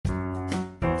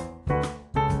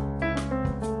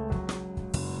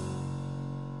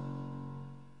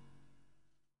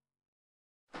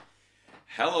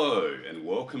Hello and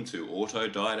welcome to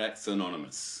Autodidacts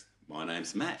Anonymous. My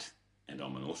name's Matt and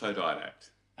I'm an autodidact.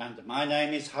 And my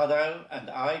name is Hutto, and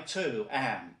I too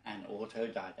am an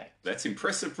autodidact. That's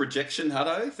impressive projection,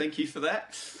 Hutto. Thank you for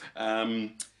that.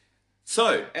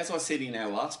 So, as I said in our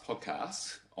last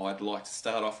podcast, I'd like to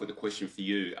start off with a question for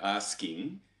you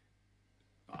asking,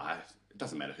 it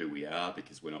doesn't matter who we are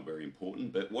because we're not very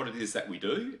important, but what it is that we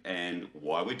do and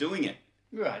why we're doing it.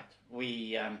 Right.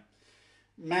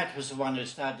 Matt was the one who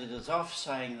started us off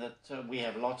saying that we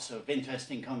have lots of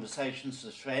interesting conversations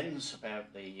as friends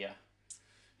about the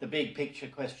big picture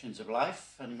questions of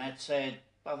life, and Matt said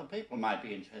other people might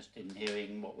be interested in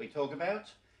hearing what we talk about,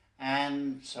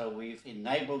 and so we've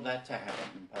enabled that to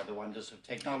happen by the wonders of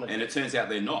technology. And it turns out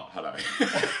they're not, Hutto.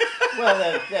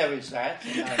 Well, there is that.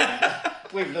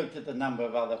 We've looked at the number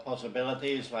of other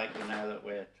possibilities, like that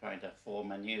we're trying to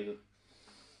form a new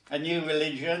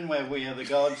religion where we are the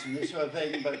gods and this sort of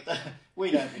thing, but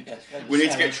we don't think that's going to We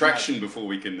need to get traction before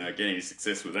we can get any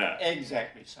success with that.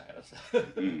 Exactly so.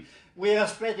 We are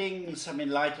spreading some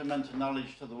enlightenment and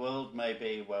knowledge to the world,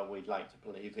 maybe. Well, we'd like to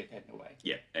believe it anyway.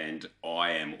 Yeah, and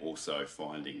I am also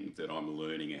finding that I'm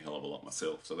learning a hell of a lot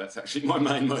myself, so that's actually my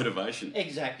main motivation.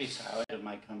 Exactly so.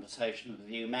 My conversation with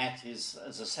you, Matt, is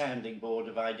as a sounding board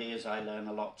of ideas. I learn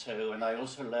a lot too, and I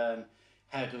also learn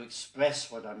how to express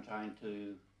what I'm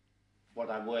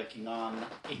working on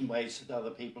in ways that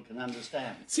other people can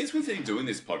understand. Since we've been doing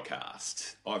this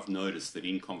podcast, I've noticed that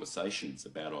in conversations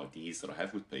about ideas that I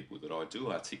have with people that I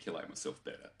do articulate myself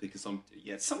better because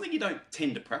it's something you don't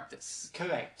tend to practice.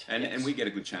 Correct. And we get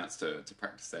a good chance to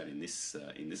practice that in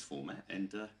this format,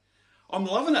 and I'm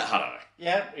loving it, Hutto.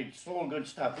 Yeah, it's all good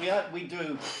stuff. We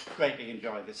do greatly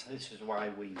enjoy this. This is why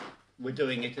we're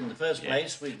doing it in the first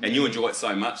place. And you enjoy it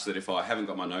so much that if I haven't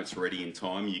got my notes ready in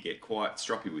time, you get quite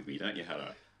stroppy with me, don't you,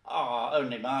 Hutto? Oh,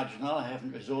 only marginal. I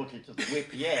haven't resorted to the whip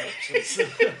yet.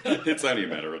 It's only a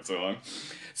matter of time.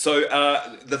 So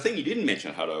the thing you didn't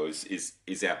mention, Hutto,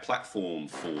 is our platform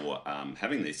for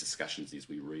having these discussions is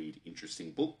we read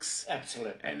interesting books.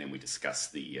 Absolutely. And then we discuss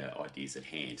the ideas at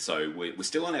hand. So we're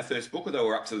still on our first book, although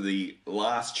we're up to the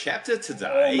last chapter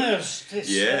today. Almost.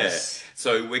 Yes.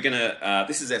 So we're going to,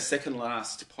 this is our second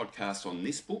last podcast on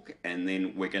this book, and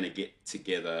then we're going to get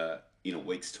together in a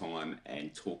week's time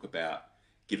and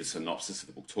give a synopsis of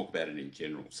the book, talk about it in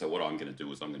general. So what I'm going to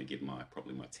do is I'm going to give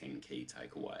probably my 10 key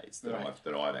takeaways that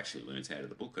I've actually learnt out of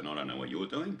the book, and I don't know what you're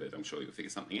doing, but I'm sure you'll figure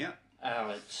something out.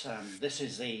 Oh, this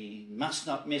is the must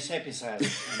not miss episode.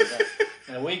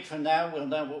 And, a week from now, we'll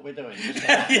know what we're doing.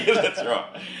 Yeah, that's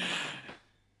right.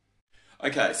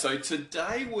 Okay, so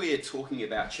today we're talking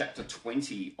about chapter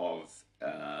 20 of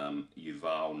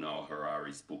Yuval Noah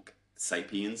Harari's book,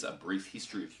 Sapiens, A Brief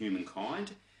History of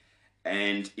Humankind.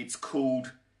 And it's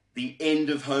called The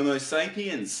End of Homo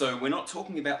Sapiens. So we're not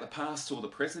talking about the past or the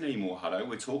present anymore, Hutto.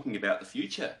 We're talking about the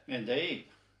future. Indeed.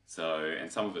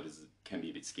 And some of it can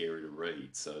be a bit scary to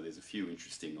read. So there's a few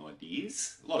interesting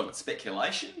ideas. A lot of it's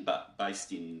speculation, but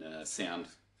based in sound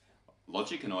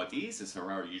logic and ideas, as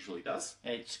Harari usually does.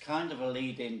 It's kind of a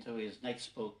lead into his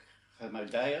next book, Homo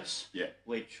Deus,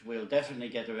 which we'll definitely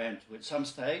get around to at some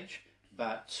stage.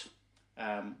 But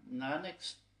our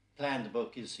next planned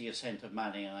book is The Ascent of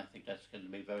Money, and I think that's going to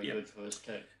be very good for us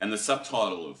too. And the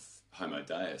subtitle of Homo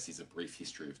Deus is A Brief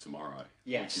History of Tomorrow.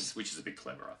 Yes. Which is a bit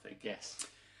clever, I think. Yes.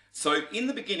 So in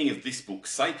the beginning of this book,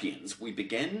 Sapiens, we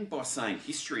began by saying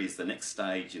history is the next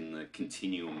stage in the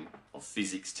continuum of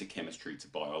physics to chemistry to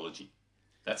biology.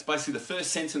 That's basically the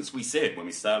first sentence we said when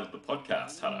we started the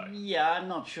podcast, Hutto. Yeah, I'm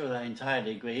not sure I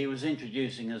entirely agree. He was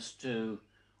introducing us to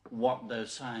what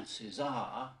those sciences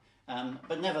are.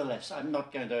 But nevertheless, I'm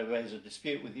not going to raise a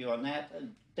dispute with you on that.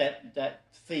 That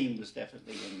theme was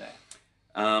definitely in there.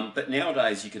 But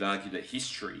nowadays you could argue that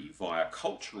history via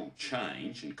cultural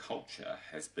change and culture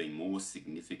has been more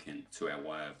significant to our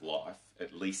way of life,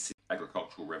 at least since the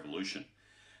agricultural revolution.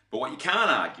 But what you can't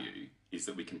argue is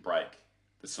that we can break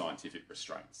the scientific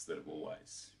restraints that have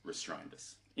always restrained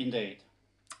us. Indeed.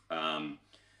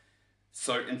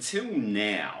 So until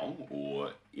now,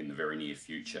 or in the very near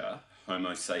future,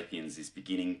 Homo sapiens is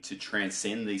beginning to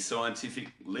transcend these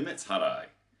scientific limits, Hutto.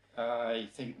 I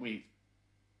think we've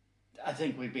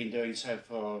been doing so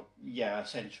for a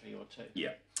century or two.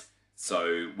 Yeah.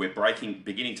 So we're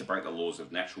beginning to break the laws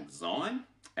of natural design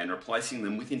and replacing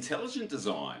them with intelligent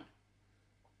design.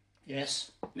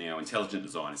 Yes. Now, intelligent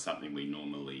design is something we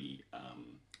normally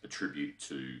attribute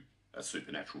to a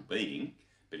supernatural being,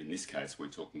 but in this case, we're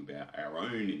talking about our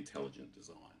own intelligent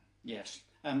design. Yes.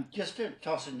 Just to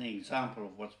toss in the example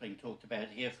of what's being talked about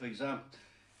here, for example,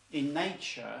 in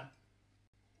nature,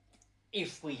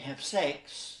 if we have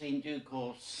sex, in due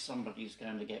course, somebody's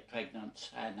going to get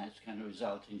pregnant and that's going to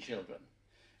result in children.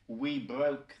 We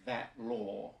broke that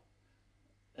law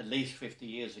at least 50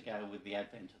 years ago with the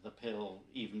advent of the pill.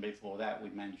 Even before that, we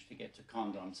managed to get to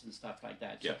condoms and stuff like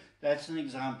that. Yeah. So that's an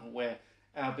example where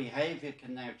our behaviour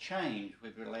can now change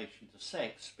with relation to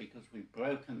sex because we've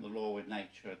broken the law with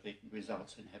nature that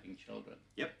results in having children.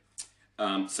 Yep.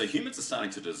 So humans are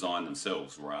starting to design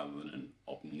themselves rather than an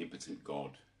omnipotent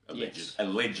God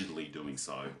allegedly doing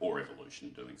so, or evolution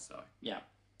doing so. Yeah.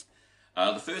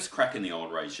 The first crack in the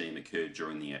old regime occurred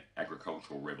during the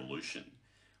agricultural revolution,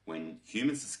 when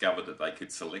humans discovered that they could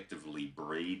selectively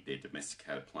breed their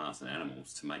domesticated plants and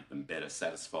animals to make them better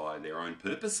satisfy their own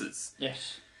purposes.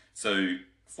 Yes. So,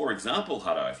 for example,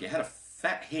 Hutto, if you had a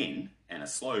fat hen and a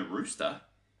slow rooster,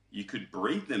 you could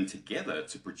breed them together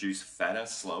to produce fatter,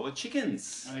 slower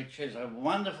chickens. Which is a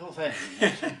wonderful thing.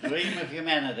 It's a dream of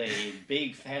humanity.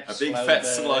 Big, fat,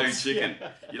 slow chicken.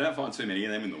 You don't find too many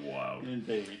of them in the wild.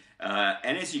 Indeed.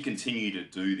 And as you continue to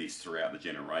do this throughout the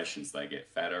generations, they get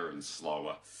fatter and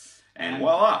slower. And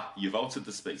voila, you've altered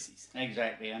the species.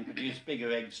 Exactly, and produce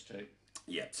bigger eggs too.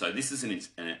 Yeah, so this is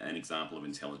an example of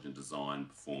intelligent design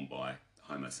performed by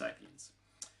Homo sapiens.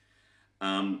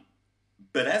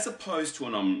 But as opposed to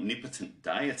an omnipotent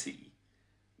deity,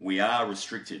 we are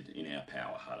restricted in our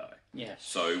power, Hutto. Yes.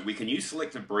 So we can use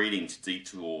selective breeding to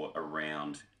detour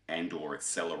around and or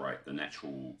accelerate the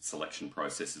natural selection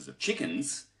processes of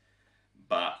chickens,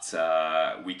 but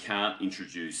we can't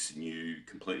introduce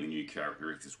completely new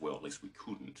characteristics. Well, at least we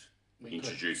couldn't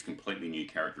introduce completely new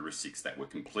characteristics that were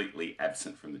completely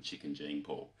absent from the chicken gene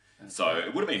pool. So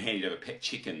it would have been handy to have a pet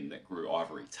chicken that grew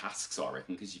ivory tusks, I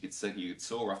reckon, because you could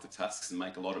saw off the tusks and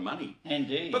make a lot of money.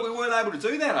 Indeed. But we weren't able to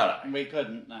do that, are they? We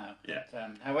couldn't, no. Yeah.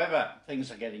 But, however, things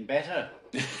are getting better.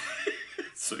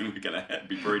 Soon we're going to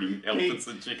be breeding elephants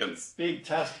and chickens. Big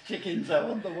tusked chickens are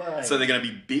on the way. So they're going to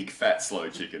be big, fat, slow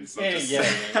chickens.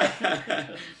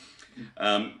 Yeah.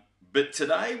 But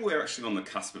today we're actually on the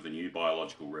cusp of a new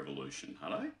biological revolution,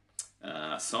 Hutto.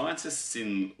 Scientists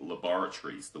in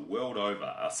laboratories the world over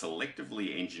are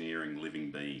selectively engineering living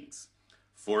beings.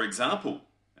 For example,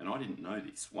 and I didn't know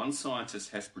this, one scientist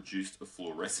has produced a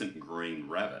fluorescent green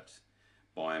rabbit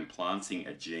by implanting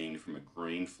a gene from a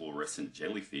green fluorescent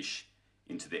jellyfish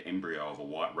into the embryo of a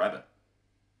white rabbit.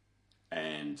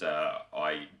 And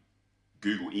I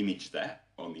Google imaged that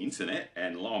on the internet,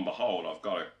 and lo and behold, I've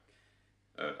got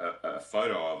a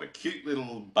photo of a cute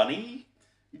little bunny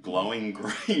glowing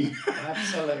green.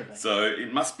 Absolutely. So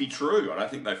it must be true. I don't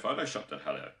think they photoshopped it,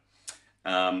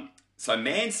 Hutto. So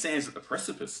man stands at the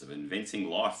precipice of inventing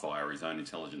life via his own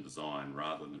intelligent design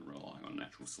rather than relying on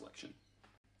natural selection.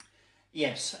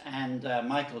 Yes, and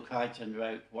Michael Crichton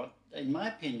wrote what, in my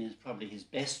opinion, is probably his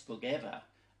best book ever,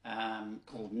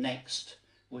 called Next,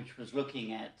 which was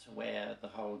looking at where the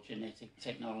whole genetic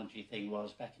technology thing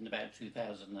was back in about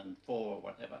 2004 or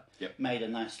whatever. Yep. Made a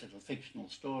nice little fictional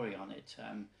story on it.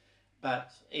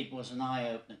 But it was an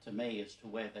eye-opener to me as to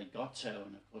where they got to,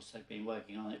 and of course they've been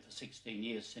working on it for 16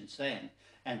 years since then.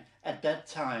 And at that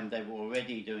time they were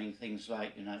already doing things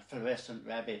like, fluorescent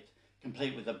rabbit,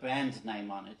 complete with a brand name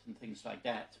on it and things like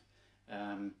that.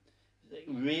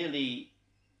 Really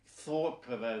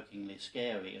thought-provokingly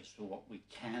scary as to what we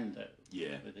can do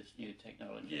with this new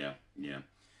technology. Yeah.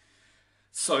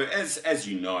 So as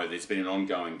you know, there's been an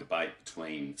ongoing debate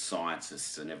between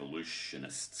scientists and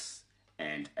evolutionists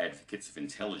and advocates of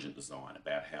intelligent design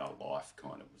about how life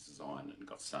kind of was designed and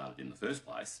got started in the first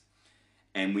place.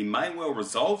 And we may well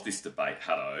resolve this debate,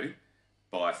 Hutto,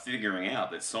 by figuring out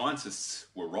that scientists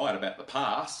were right about the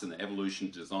past and that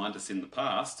evolution designed us in the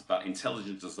past, but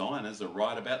intelligent designers are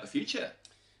right about the future.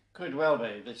 Could well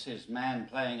be. This is man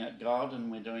playing at God, and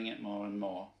we're doing it more and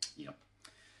more. Yep.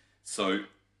 So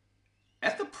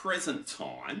at the present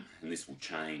time, and this will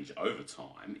change over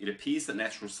time, it appears that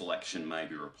natural selection may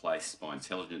be replaced by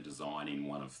intelligent design in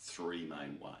one of three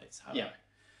main ways. Yeah.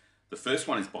 The first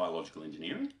one is biological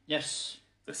engineering. Yes.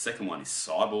 The second one is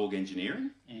cyborg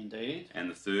engineering. Indeed.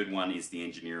 And the third one is the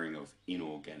engineering of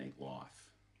inorganic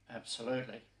life.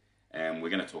 Absolutely. And we're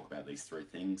going to talk about these three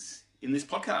things in this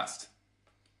podcast.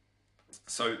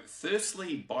 So,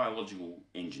 firstly, biological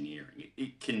engineering.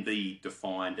 It can be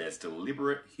defined as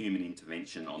deliberate human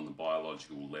intervention on the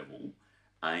biological level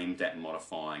aimed at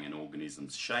modifying an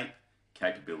organism's shape,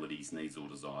 capabilities, needs or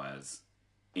desires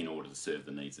in order to serve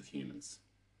the needs of humans,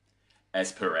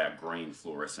 as per our green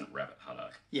fluorescent rabbit,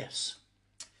 Hutto. Yes.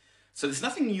 So there's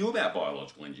nothing new about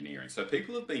biological engineering. So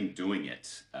people have been doing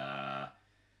it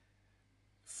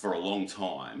for a long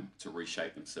time to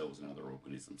reshape themselves and other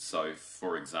organisms. So,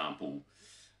 for example,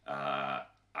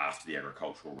 after the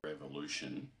agricultural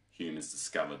revolution, humans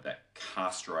discovered that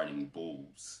castrating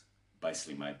bulls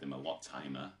basically made them a lot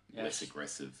tamer, less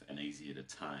aggressive, and easier to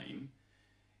tame,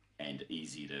 and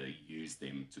easier to use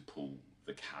them to pull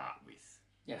the cart with.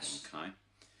 Yes. Okay.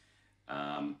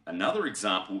 Another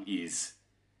example is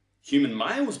human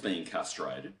males being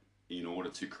castrated in order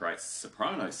to create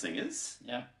soprano singers,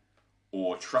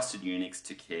 or trusted eunuchs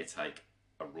to caretake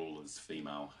a ruler's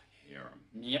female harem.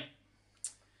 Yep.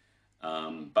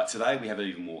 But today we have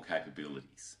even more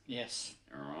capabilities. Yes.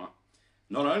 All right.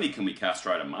 Not only can we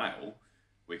castrate a male,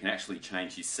 we can actually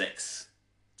change his sex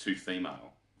to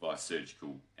female via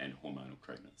surgical and hormonal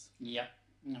treatments. Yep.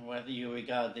 Whether you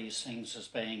regard these things as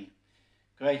being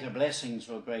greater blessings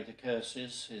or greater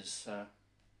curses is a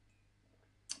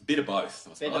bit of both,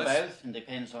 I suppose. Bit of both, and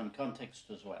depends on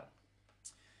context as well.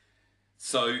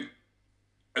 So,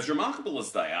 as remarkable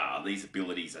as they are, these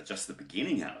abilities are just the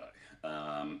beginning, are they?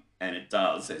 And it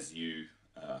does, as you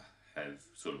have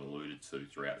sort of alluded to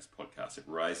throughout this podcast, it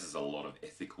raises a lot of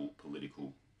ethical,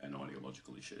 political, and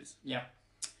ideological issues. Yeah.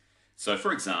 So,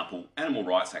 for example, animal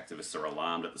rights activists are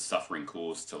alarmed at the suffering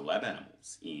caused to lab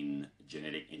animals in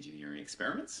genetic engineering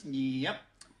experiments. Yep.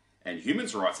 And human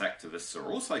rights activists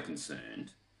are also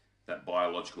concerned that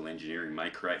biological engineering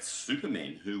may create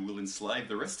supermen who will enslave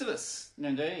the rest of us.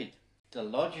 Indeed. The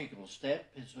logical step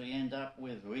is we end up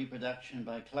with reproduction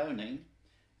by cloning,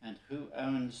 and who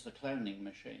owns the cloning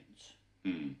machines?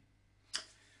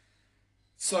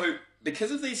 So,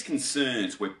 because of these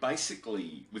concerns, we've got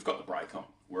the brake on.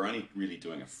 We're only really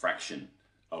doing a fraction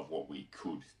of what we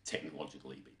could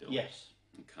technologically be doing. Yes.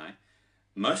 Okay.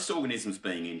 Most organisms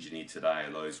being engineered today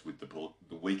are those with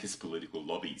the weakest political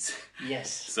lobbies.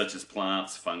 Yes. Such as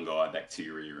plants, fungi,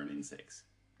 bacteria, and insects.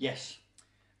 Yes.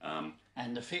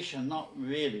 And the fish are not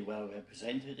really well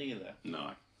represented either.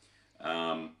 No.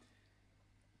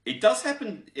 It does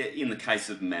happen in the case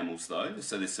of mammals, though.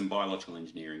 So there's some biological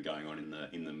engineering going on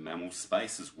in the mammal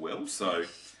space as well. So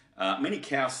many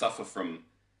cows suffer from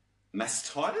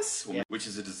mastitis, which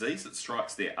is a disease that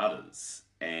strikes their udders.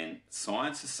 And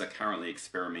scientists are currently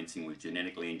experimenting with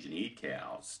genetically engineered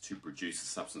cows to produce a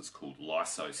substance called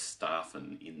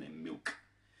lysostaphin in their milk.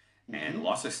 And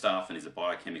lysostaphin is a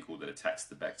biochemical that attacks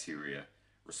the bacteria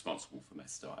responsible for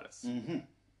mastitis.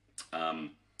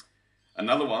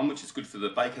 Another one, which is good for the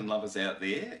bacon lovers out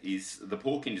there, is the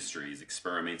pork industry is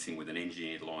experimenting with an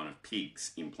engineered line of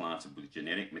pigs implanted with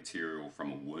genetic material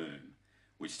from a worm,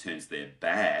 which turns their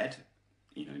bad,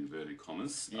 in inverted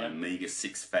commas,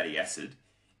 omega-6 fatty acid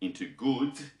into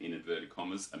good, in inverted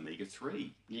commas,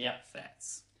 omega-3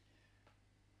 fats.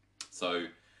 So,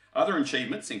 other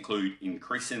achievements include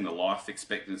increasing the life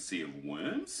expectancy of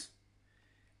worms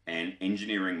and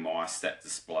engineering mice that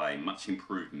display much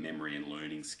improved memory and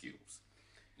learning skills.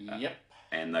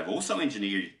 And they've also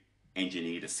engineered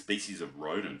a species of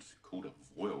rodent called a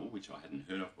voile, which I hadn't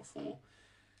heard of before,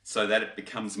 so that it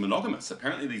becomes monogamous.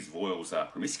 Apparently these voiles are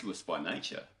promiscuous by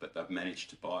nature, but they've managed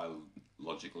to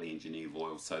biologically engineer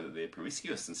voiles so that they're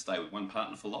promiscuous and stay with one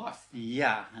partner for life.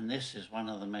 Yeah, and this is one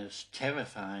of the most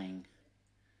terrifying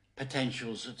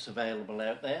potentials that's available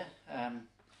out there.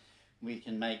 We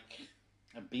can make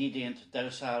obedient,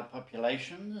 docile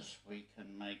populations. We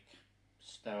can make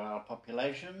sterile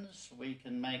populations. We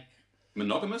can make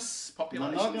monogamous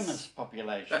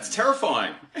populations. That's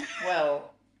terrifying.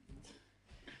 Well,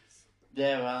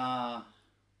 there are...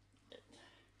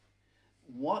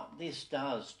 What this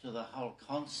does to the whole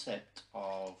concept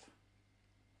of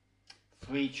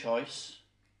free choice,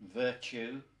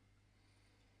 virtue,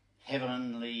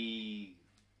 heavenly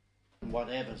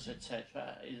whatevers,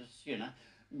 etc., is,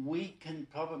 we can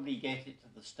probably get it to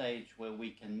the stage where we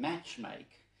can matchmake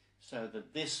so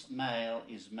that this male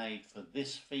is made for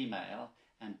this female,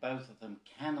 and both of them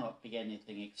cannot be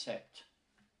anything except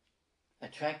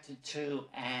attracted to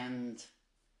and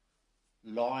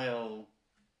loyal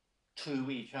to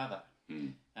each other.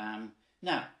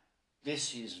 Now,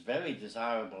 this is very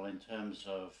desirable in terms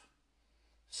of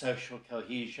social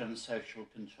cohesion, social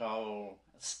control,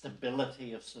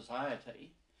 stability of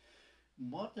society.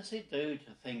 What does it do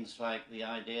to things like the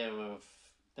idea of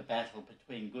the battle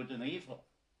between good and evil?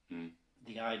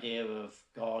 The idea of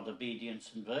God,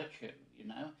 obedience and virtue,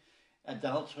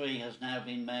 Adultery has now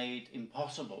been made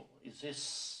impossible. Is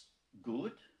this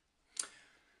good?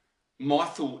 My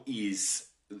thought is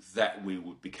that we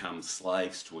would become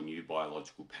slaves to a new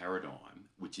biological paradigm,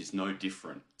 which is no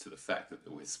different to the fact that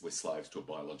we're slaves to a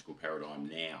biological paradigm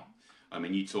now. I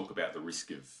mean, you talk about the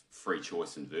risk of free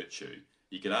choice and virtue.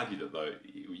 You could argue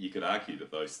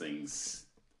that those things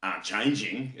aren't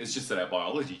changing. It's just that our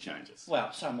biology changes.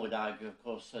 Well, some would argue, of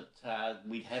course, that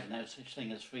we'd have no such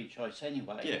thing as free choice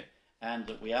anyway. Yeah. And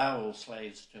that we are all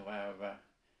slaves to our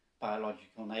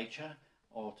biological nature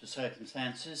or to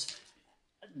circumstances.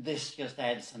 This just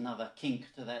adds another kink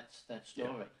to that story.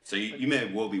 Yeah. So you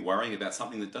may well be worrying about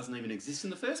something that doesn't even exist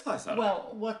in the first place, Adam.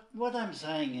 Well, what I'm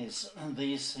saying is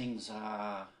these things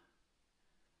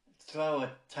throw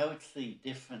a totally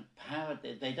different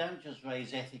paradigm. They don't just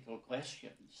raise ethical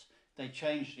questions. They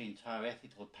change the entire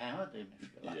ethical paradigm, if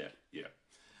you like. Yeah.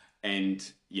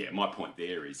 And my point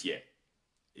there is,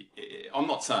 I'm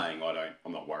not saying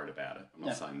I'm not worried about it. I'm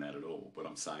not saying that at all. But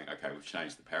I'm saying, okay, we've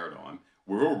changed the paradigm.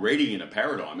 We're already in a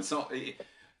paradigm. It's not, we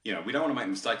don't want to make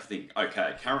the mistake of thinking,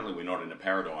 okay, currently we're not in a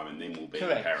paradigm and then we'll be in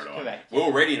a paradigm. Correct. We're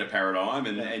already in a paradigm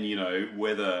and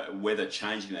whether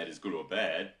changing that is good or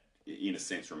bad, in a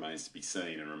sense, remains to be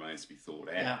seen and remains to be thought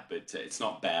out. Yeah. But it's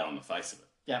not bad on the face of it.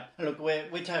 Yeah, look, we're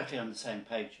totally on the same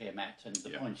page here, Matt, and the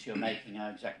points you're making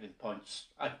are exactly the points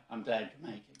I'm glad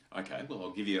you're making. Okay, well,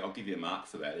 I'll give you a mark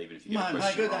for that, even if you get a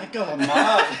question wrong. Go on,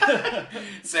 Mark.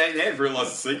 So they've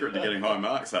realised the secret to getting high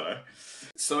marks, have they?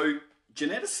 So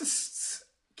geneticists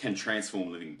can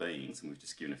transform living beings, and we've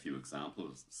just given a few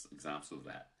examples of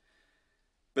that.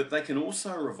 But they can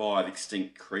also revive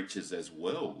extinct creatures as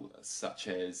well, such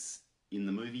as in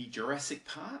the movie Jurassic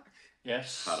Park.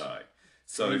 Yes. Hutto.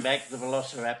 So bring back the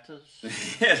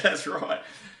velociraptors. Yeah, that's right.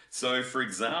 So, for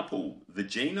example, the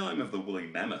genome of the woolly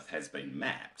mammoth has been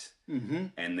mapped,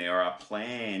 and there are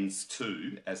plans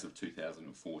to, as of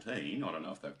 2014, I don't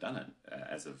know if they've done it,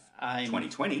 as of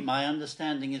 2020. My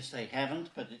understanding is they haven't,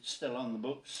 but it's still on the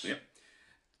books. Yep.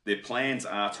 Their plans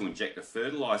are to inject a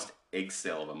fertilised egg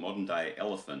cell of a modern-day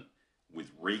elephant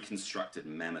with reconstructed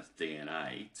mammoth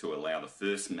DNA to allow the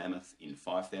first mammoth in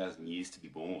 5,000 years to be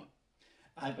born.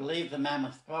 I believe the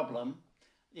mammoth problem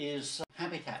is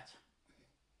habitat.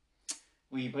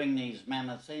 We bring these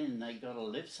mammoths in, they've got to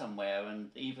live somewhere,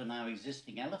 and even our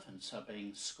existing elephants are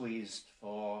being squeezed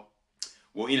for...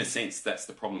 Well, in a sense, that's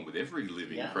the problem with every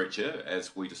living creature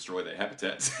as we destroy their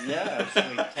habitats. Yeah, as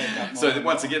we take up more. So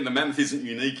once again, the mammoth isn't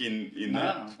unique in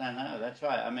that. No, that's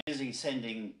right. I mean, busy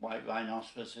sending white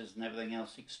rhinoceroses and everything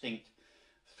else extinct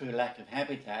through lack of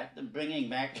habitat, and bringing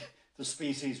back the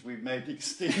species we've made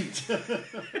extinct.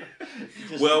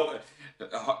 Well,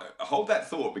 hold that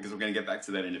thought, because we're going to get back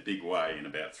to that in a big way in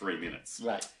about 3 minutes.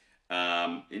 Right.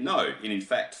 In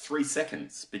fact 3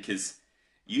 seconds, because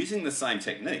using the same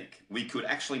technique, we could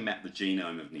actually map the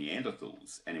genome of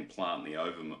Neanderthals and implant the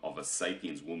ovum of a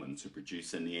sapiens woman to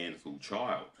produce a Neanderthal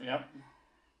child. Yep.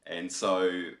 And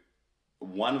so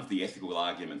one of the ethical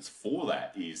arguments for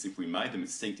that is if we made them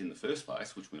extinct in the first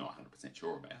place, which we're not 100%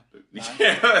 sure about, but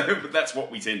that's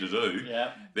what we tend to do,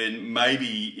 then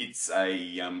maybe it's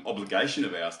a obligation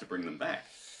of ours to bring them back.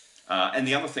 And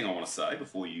the other thing I want to say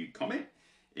before you comment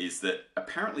is that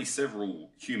apparently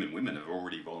several human women have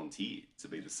already volunteered to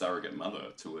be the surrogate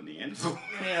mother to a Neanderthal.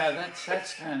 Yeah,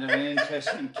 that's kind of an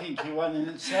interesting, kinky one in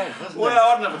itself, isn't it? Well,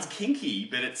 I don't know if it's kinky,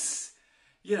 but it's,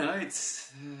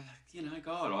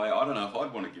 God, I don't know if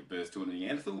I'd want to give birth to a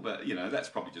Neanderthal, but, that's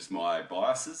probably just my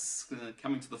biases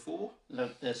coming to the fore.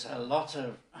 Look, there's a lot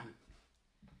of...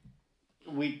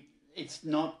 it's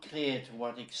not clear to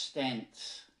what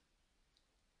extent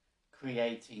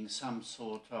creating some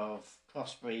sort of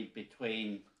crossbreed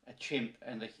between a chimp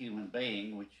and a human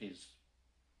being, which is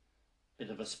a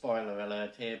bit of a spoiler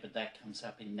alert here, but that comes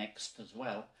up in next as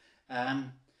well.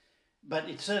 But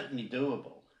it's certainly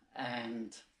doable,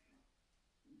 and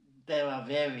there are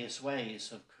various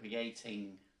ways of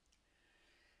creating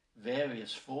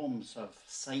various forms of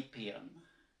sapien.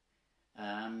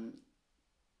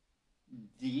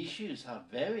 The issues are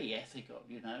very ethical,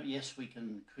 Yes, we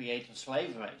can create a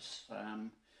slave race.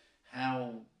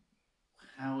 How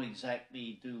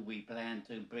exactly do we plan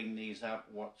to bring these up?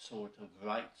 What sort of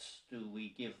rights do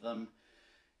we give them?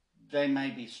 They may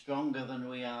be stronger than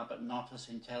we are, but not as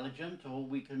intelligent, or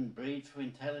we can breed for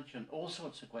intelligent, all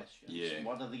sorts of questions. Yeah.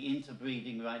 What are the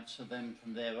interbreeding rights of them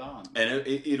from there on? And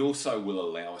it also will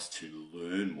allow us to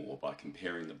learn more by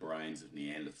comparing the brains of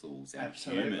Neanderthals and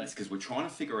humans, because we're trying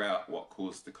to figure out what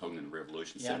caused the cognitive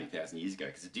revolution 70,000 years ago,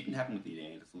 because it didn't happen with the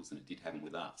Neanderthals and it did happen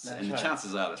with us. That's and the right.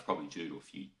 chances are that's probably due to a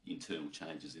few internal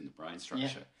changes in the brain structure.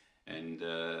 Yeah. And,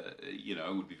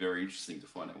 it would be very interesting to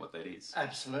find out what that is.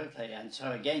 Absolutely. And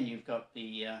so again, you've got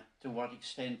the to what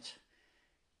extent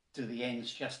do the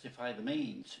ends justify the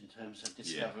means in terms of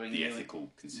discovering the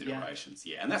ethical considerations.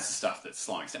 Yeah, and that's the stuff that's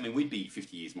slowing. I mean, we'd be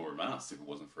 50 years more advanced if it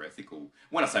wasn't for ethical.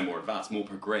 When I say more advanced, more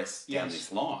progressed down this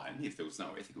line. If there was no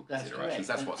ethical considerations,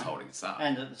 that's what's holding us up.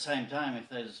 And at the same time, if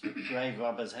those grave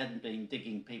robbers hadn't been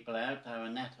digging people out, our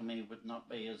anatomy would not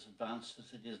be as advanced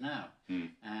as it is now.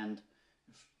 And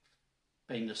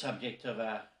being the subject of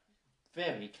a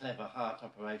very clever heart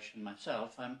operation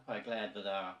myself, I'm quite glad that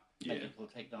our medical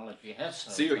technology has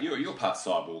so you're part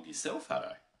cyborg yourself,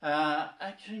 Hutto?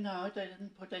 Actually, no, they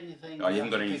didn't put anything. Oh, you haven't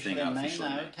got anything artificial?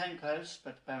 No, it came close,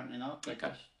 but apparently not. They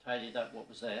just tidied up what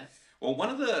was there. Well, one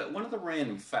of the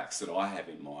random facts that I have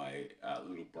in my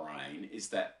little brain is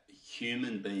that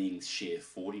human beings share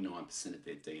 49% of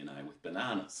their DNA with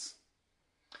bananas.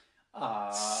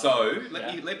 So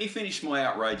let me finish my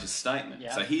outrageous statement.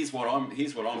 So here's what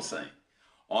I'm saying.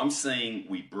 I'm seeing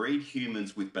we breed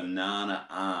humans with banana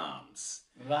arms.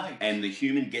 Right. And the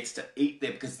human gets to eat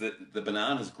them because the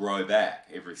bananas grow back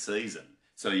every season.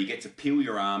 So you get to peel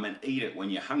your arm and eat it when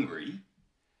you're hungry.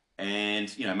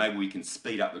 And, maybe we can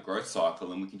speed up the growth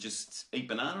cycle and we can just eat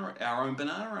our own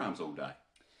banana arms all day.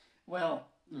 Well,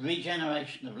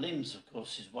 regeneration of limbs, of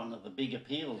course, is one of the big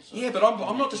appeals. Yeah, but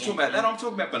I'm not just talking about that. I'm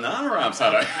talking about banana arms,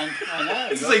 Hutto. I know.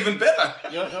 This is even better.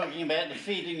 You're talking about the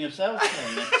feeding yourself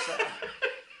thing.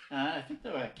 I think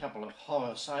there were a couple of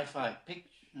horror sci-fi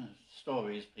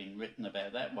stories being written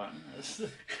about that one.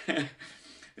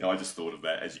 I just thought of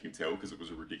that, as you can tell, because it was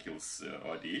a ridiculous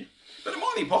idea. But it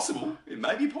might be possible. It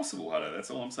may be possible, Hutto. That's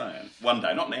all I'm saying. One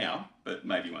day, not now, but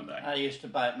maybe one day. I used to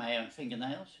bite my own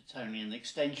fingernails. It's only an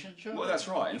extension, sure. Well, that's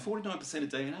right. And 49% of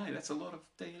DNA, that's a lot of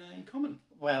DNA in common.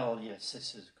 Well, yes,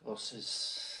 this is, of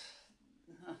course,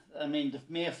 I mean, the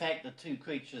mere fact that two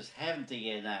creatures have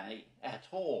DNA at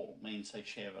all means they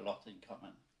share a lot in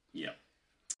common. Yeah.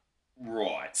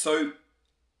 Right. So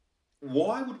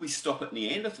why would we stop at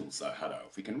Neanderthals, though, Hutto?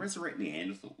 If we can resurrect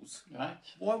Neanderthals, right?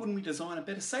 Why wouldn't we design a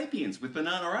better sapiens with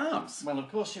banana arms? Well,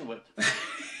 of course you would.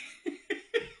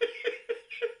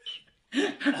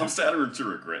 I'm starting to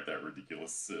regret that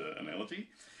ridiculous analogy.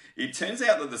 It turns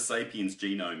out that the sapiens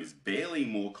genome is barely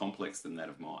more complex than that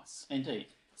of mice. Indeed.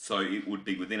 So it would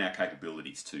be within our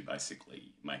capabilities to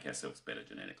basically make ourselves better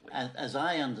genetically. As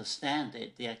I understand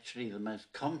it, the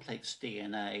most complex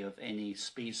DNA of any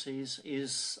species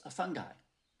is a fungi.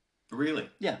 Really?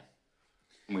 Yeah.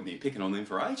 And we've been picking on them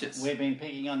for ages. We've been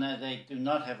picking on them. They do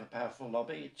not have a powerful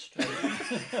lobby, it's true.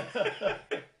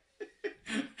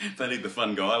 They need the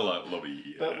fungi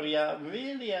lobby. But we are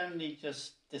really only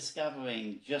just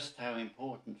discovering just how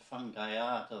important fungi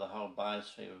are to the whole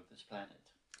biosphere of this planet.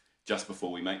 Just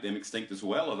before we make them extinct as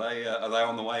well? Are they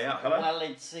on the way out? Hello? Well,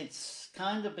 it's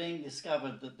kind of being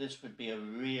discovered that this would be a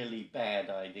really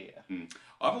bad idea.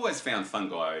 I've always found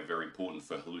fungi very important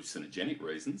for hallucinogenic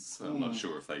reasons. So I'm not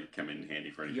sure if they come in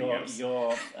handy for anything else.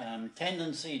 Your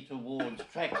tendency towards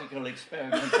practical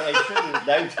experimentation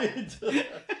is noted.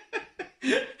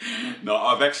 No,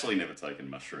 I've actually never taken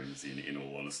mushrooms in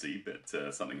all honesty, but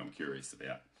something I'm curious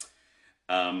about.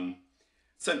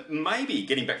 So maybe,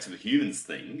 getting back to the humans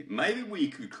thing, maybe we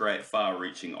could create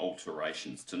far-reaching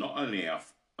alterations to not only our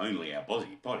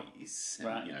bodies,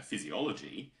 right. and,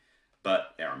 physiology,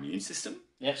 but our immune system.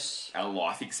 Yes. Our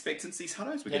life expectancies,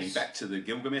 Hutto. We're getting back to the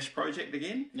Gilgamesh project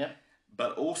again. Yep.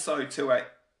 But also to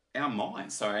our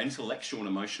minds, so our intellectual and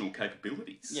emotional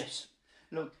capabilities. Yes.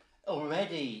 Look,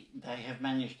 already they have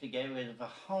managed to get rid of a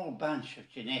whole bunch of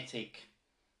genetic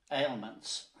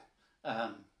ailments.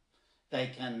 They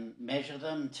can measure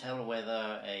them, tell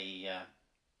whether a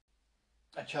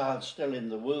child still in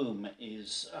the womb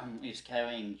is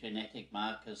carrying genetic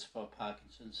markers for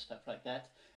Parkinson's, stuff like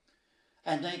that.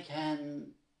 And they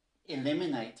can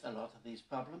eliminate a lot of these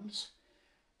problems.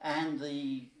 And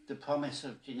the promise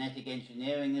of genetic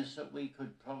engineering is that we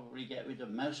could probably get rid of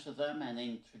most of them and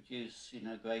introduce,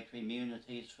 greater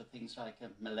immunities for things like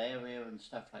malaria and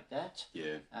stuff like that.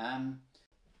 Yeah.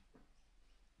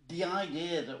 The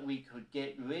idea that we could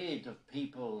get rid of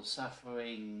people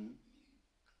suffering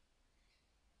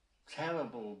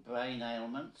terrible brain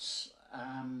ailments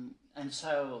and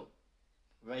so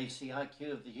raise the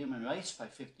IQ of the human race by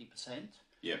 50%.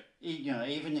 Yeah.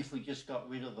 Even if we just got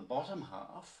rid of the bottom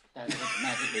half, that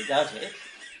automatically does it.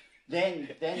 Then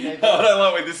they've I don't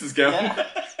like where this is going. Yeah,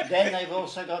 then they've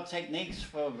also got techniques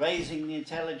for raising the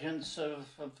intelligence of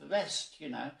the rest,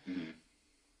 Mm-hmm.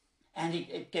 And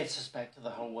it gets us back to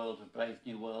the whole world of Brave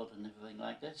New World and everything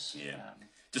like this. Yeah.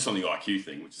 Just on the IQ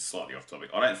thing, which is slightly off topic,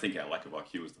 I don't think our lack of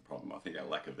IQ is the problem. I think our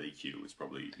lack of EQ is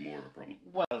probably more of a problem.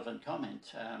 Relevant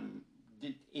comment.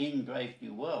 In Brave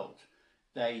New World,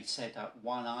 they set up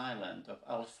one island of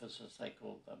alphas, as they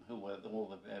called them, who were all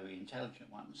the very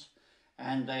intelligent ones.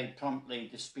 And they promptly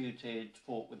disputed,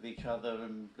 fought with each other,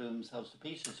 and blew themselves to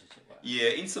pieces, as it were. Yeah,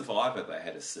 in Survivor, they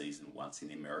had a season once in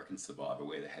the American Survivor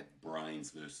where they had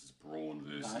brains versus brawn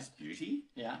versus beauty.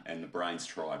 Yeah. And the brains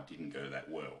tribe didn't go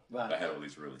that well. Right. They had all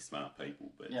these really smart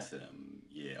people. But Yeah.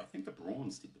 I think the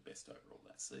brawns did the best overall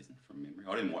that season from memory.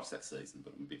 I didn't watch that season,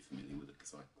 but I'm a bit familiar with it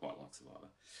because I quite like Survivor.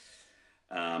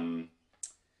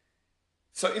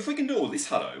 So if we can do all this,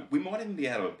 Hutto, we might even be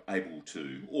able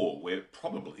to, or we're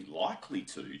probably likely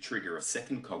to, trigger a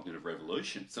second cognitive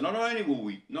revolution. So not only will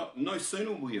we, no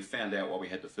sooner will we have found out why we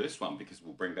had the first one, because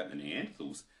we'll bring back the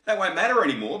Neanderthals, that won't matter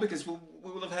anymore because we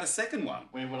will have had a second one.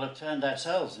 We will have turned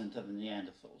ourselves into the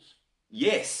Neanderthals.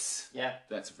 Yes. Yeah.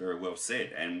 That's very well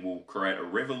said. And we'll create a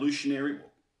revolutionary,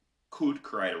 could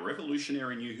create a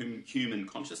revolutionary new human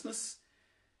consciousness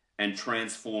and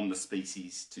transform the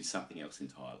species to something else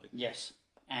entirely. Yes.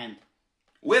 And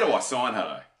where do I sign,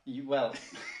 Hutto? Well,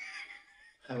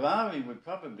 Harari would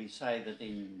probably say that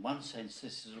in one sense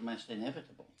this is almost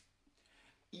inevitable.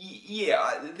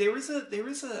 Yeah, there is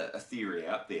a theory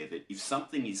out there that if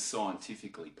something is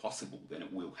scientifically possible, then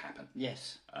it will happen.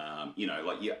 Yes. Like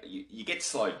you get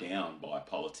slowed down by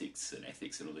politics and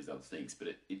ethics and all these other things, but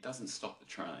it doesn't stop the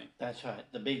train. That's right.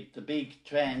 The big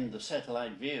trend, the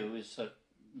satellite view, is that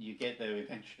you get there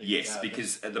eventually. Yes,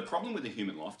 because the problem with the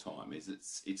human lifetime is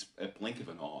it's a blink of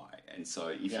an eye, and so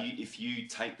if you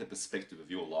take the perspective of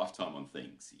your lifetime on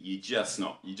things, you're just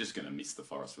going to miss the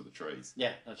forest for the trees.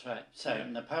 Yeah, that's right. So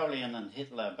Napoleon and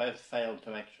Hitler both failed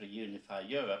to actually unify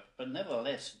Europe, but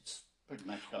nevertheless, it's pretty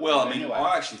much got anyway.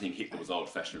 I actually think Hitler was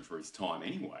old-fashioned for his time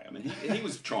anyway. I mean, he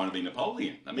was trying to be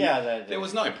Napoleon. I mean, there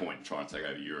was no point in trying to take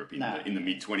over Europe in the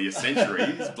mid-20th century.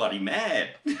 He was bloody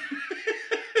mad.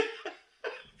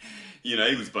 He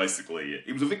was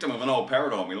a victim of an old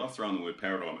paradigm. We love throwing the word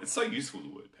paradigm. It's so useful, the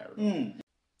word paradigm.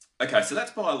 Okay, so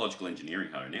that's biological engineering,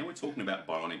 Ho. Now we're talking about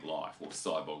bionic life, or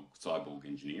cyborg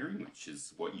engineering, which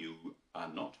is what you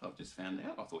are not. I've just found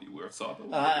out. I thought you were a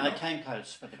cyborg. I came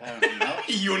close, but apparently not.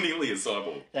 You're nearly a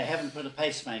cyborg. They haven't put a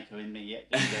pacemaker in me yet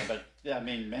either, but I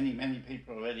mean, many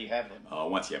people already have them. Oh,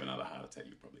 once you have another heart attack,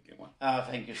 you'll probably get one. Oh,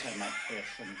 thank you so much, yes.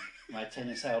 And my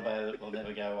tennis elbow that will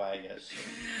never go away, yes.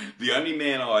 The only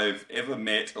man I've ever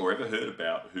met or ever heard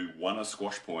about who won a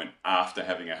squash point after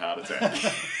having a heart attack.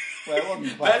 Well, it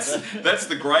wasn't quite that's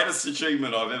the greatest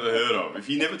achievement I've ever heard of. If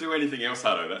you never do anything else,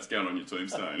 Hutto, that's going on your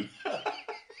tombstone.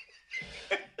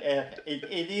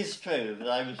 It is true that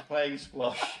I was playing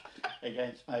squash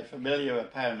against my familiar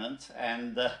opponent,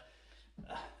 and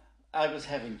I was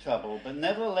having trouble, but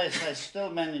nevertheless I still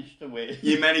managed to win.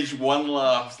 You managed one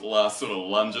last sort of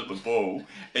lunge at the ball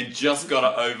and just got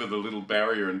it over the little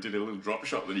barrier and did a little drop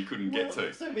shot that he couldn't get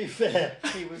to. To be fair,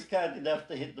 he was kind enough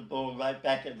to hit the ball right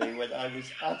back at me when I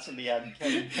was utterly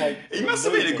incapable. He must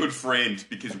have been a good friend,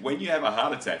 because when you have a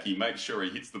heart attack, he makes sure he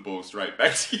hits the ball straight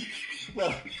back to you.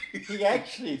 Well, he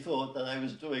actually thought that I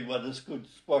was doing what a good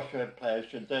squash player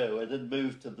should do and had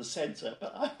moved to the centre,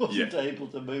 but I wasn't able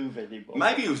to move anymore.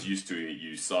 Maybe he was used to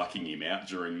you psyching him out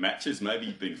during matches. Maybe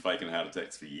he'd been faking heart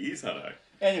attacks for years, I don't know.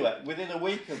 Anyway, within a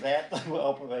week of that, they were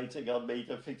operating on me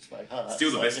to fix my heart.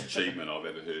 Still the best achievement I've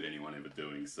ever heard anyone ever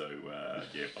doing, so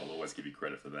I'll always give you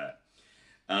credit for that.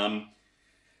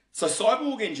 So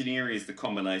cyborg engineering is the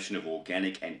combination of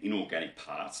organic and inorganic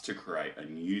parts to create a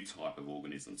new type of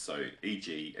organism. So,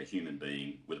 e.g., a human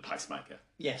being with a pacemaker.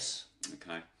 Yes.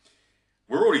 Okay.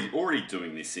 We're already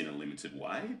doing this in a limited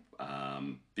way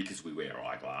because we wear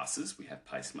eyeglasses, we have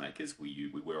pacemakers, we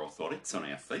wear orthotics on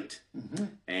our feet,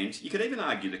 and you could even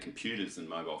argue that computers and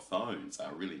mobile phones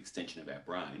are really an extension of our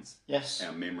brains,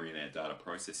 our memory and our data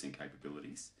processing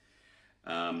capabilities.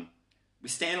 We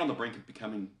stand on the brink of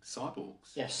becoming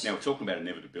cyborgs. Yes. Now we're talking about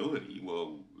inevitability.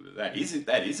 Well, that is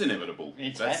inevitable.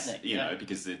 It's happening,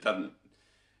 because it doesn't.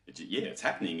 It's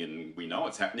happening, and we know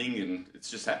it's happening, and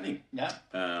it's just happening.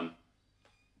 Yeah.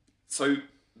 So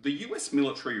the US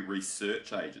Military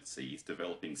Research Agency is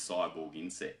developing cyborg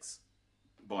insects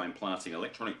by implanting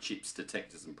electronic chips,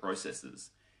 detectors, and processors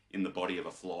in the body of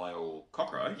a fly or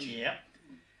cockroach. Yeah.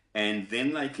 And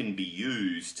then they can be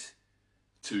used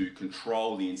to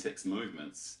control the insect's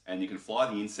movements, and you can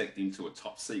fly the insect into a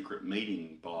top secret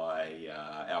meeting by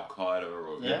Al-Qaeda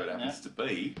or whoever it happens to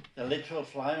be. The literal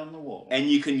fly on the wall.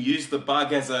 And you can use the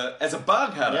bug as a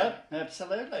bug hunter. Yeah,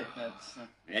 absolutely.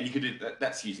 And you can do that.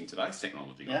 That's using today's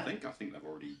technology. I think they've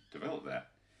already developed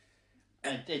that.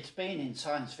 It's been in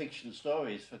science fiction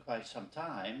stories for quite some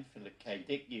time. Philip K.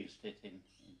 Dick used it in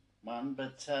one,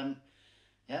 but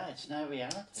it's now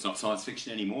reality. It's not science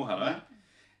fiction anymore, Hutto. No.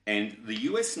 And the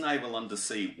US Naval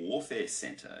Undersea Warfare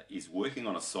Center is working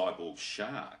on a cyborg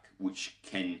shark which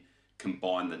can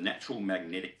combine the natural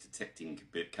magnetic detecting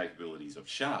capabilities of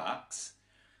sharks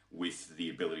with the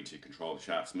ability to control the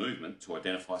shark's movement to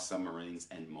identify submarines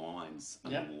and mines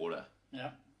underwater.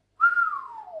 Yeah.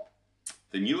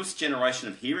 The newest generation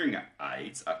of hearing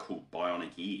aids are called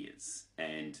bionic ears,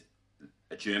 and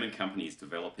a German company is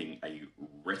developing a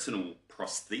retinal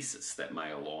prosthesis that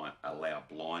may allow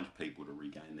blind people to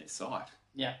regain their sight.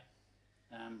 Yeah.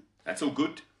 That's all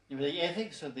good. The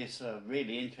ethics of this are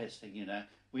really interesting, you know.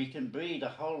 We can breed a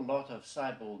whole lot of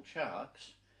cyborg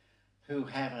sharks who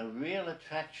have a real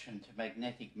attraction to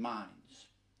magnetic mines.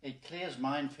 It clears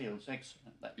minefields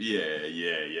excellently.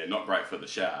 Yeah. Not great for the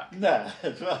shark. No,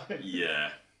 that's right. Yeah.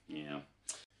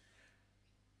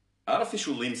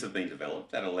 Artificial limbs have been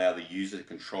developed that allow the user to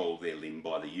control their limb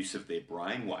by the use of their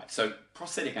brainwave. So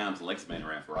prosthetic arms and legs have been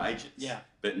around for ages. Yeah.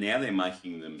 But now they're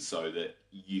making them so that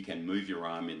you can move your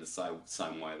arm in the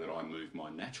same way that I move my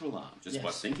natural arm, just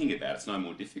by thinking about it. It's no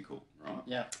more difficult, right?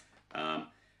 Yeah.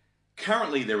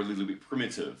 Currently, they're a little bit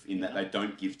primitive in that they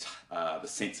don't give the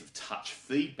sense of touch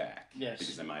feedback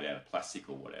because they're made out of plastic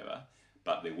or whatever.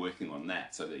 But they're working on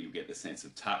that so that you get the sense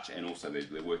of touch, and also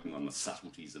they're working on the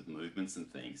subtleties of movements and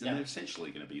things. And they're essentially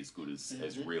going to be as good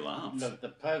as real arms. Look, the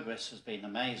progress has been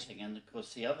amazing, and of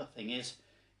course the other thing is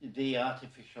the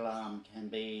artificial arm can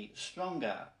be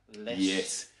stronger, less.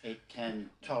 Yes. It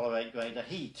can tolerate greater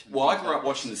heat. Well, I grew up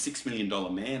watching the $6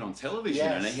 Million Man on television,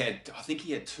 and I think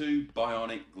he had 2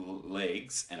 bionic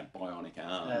legs and a bionic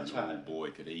arm. That's right. Oh boy,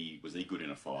 was he good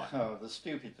in a fight? Oh, the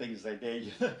stupid things they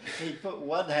did. He put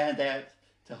one hand out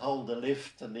to hold the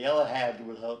lift, and the other hand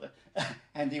would hold it,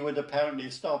 and he would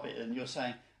apparently stop it. And you're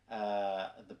saying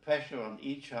the pressure on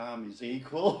each arm is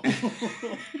equal.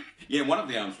 Yeah, one of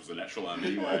the arms was a natural arm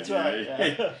anyway. That's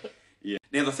right. Yeah.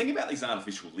 Now, the thing about these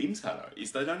artificial limbs, Hutto,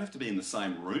 is they don't have to be in the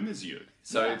same room as you.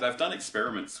 So they've done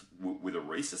experiments with a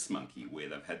rhesus monkey where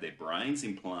they've had their brains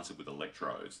implanted with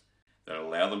electrodes that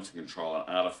allow them to control an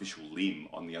artificial limb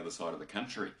on the other side of the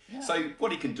country. Yeah. So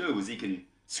what he can do is he can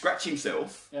scratch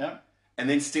himself and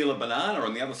then steal a banana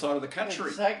on the other side of the country.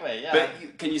 Exactly, yeah.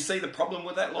 But can you see the problem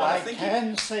with that line of thinking? I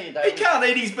can see that. He can't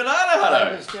eat his banana,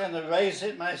 Hutto. I was going to raise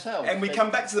it myself. And we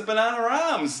come back to the banana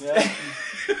arms. Yeah.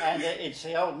 And it's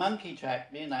the old monkey track,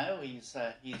 you know. He's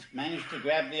managed to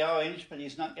grab the orange, but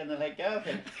he's not going to let go of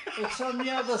it. It's on the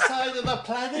other side of the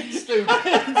planet,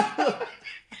 stupid.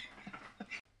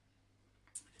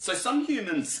 So some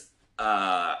humans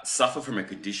suffer from a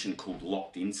condition called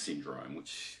locked-in syndrome,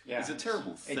 which is a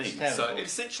terrible thing. It's terrible. So it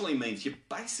essentially means you're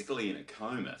basically in a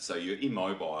coma. So you're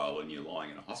immobile and you're lying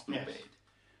in a hospital bed.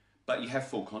 But you have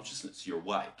full consciousness. You're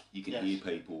awake. You can hear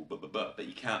people, but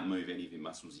you can't move any of your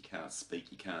muscles. You can't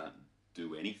speak. You can't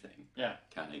do anything. Yeah.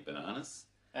 Can't eat bananas.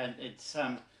 And it's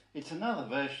another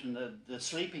version of the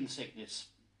sleeping sickness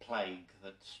plague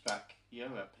that struck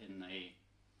Europe in the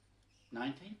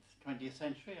 19th, 20th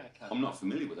century. I'm not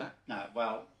familiar with that. No,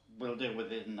 well, we'll deal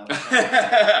with it another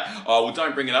time. Oh, well,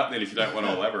 don't bring it up then if you don't want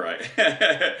to elaborate.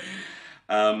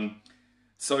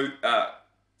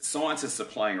 Scientists are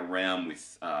playing around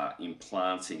with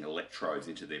implanting electrodes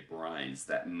into their brains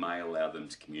that may allow them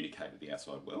to communicate with the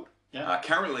outside world. Yeah.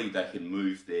 Currently, they can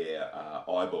move their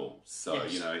eyeballs. So,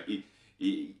 you know,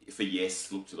 for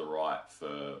yes, look to the right.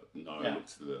 For no, look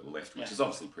to the left, which is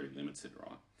obviously pretty limited,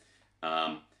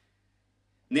 right?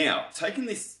 Now, taking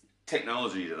this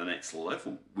technology to the next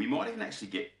level, we might even actually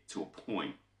get to a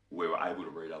point where we're able to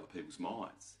read other people's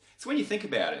minds. So when you think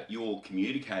about it, you're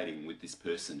communicating with this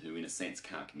person who, in a sense,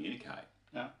 can't communicate.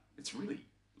 Yeah. It's really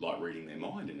like reading their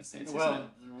mind, in a sense, isn't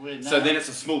it? So then it's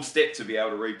a small step to be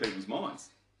able to read people's minds.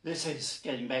 This is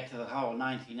getting back to the whole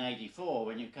 1984,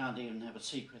 when you can't even have a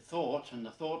secret thought, and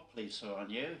the thought police are on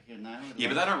you, you know. Yeah,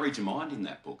 but they don't read your mind in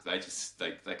that book. They just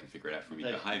they can figure it out from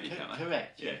your behaviour, can't they?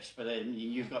 Correct, yes. But then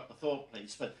you've got the thought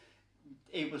police. But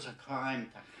it was a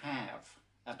crime to have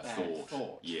a bad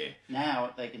thought. Yeah.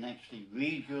 Now they can actually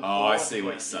read your thought. Oh, I see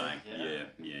what you're saying.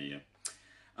 Yeah.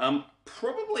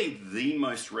 Probably the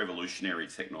most revolutionary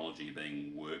technology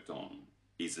being worked on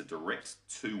is a direct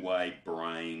two-way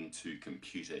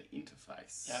brain-to-computer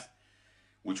interface,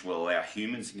 which will allow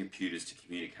humans and computers to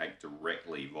communicate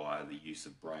directly via the use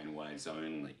of brainwaves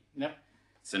only. Yep.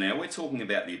 So now we're talking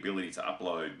about the ability to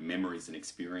upload memories and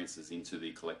experiences into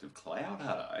the collective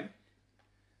cloud,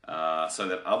 so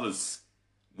that others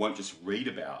won't just read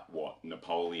about what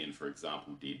Napoleon, for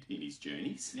example, did in his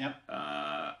journeys,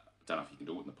 don't know if you can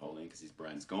do it with Napoleon because his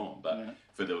brain's gone, but Yeah.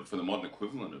 for the modern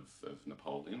equivalent of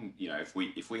Napoleon, you know, if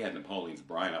we had Napoleon's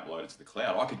brain uploaded to the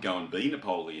cloud, I could go and be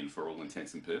Napoleon for all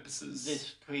intents and purposes.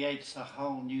 This creates a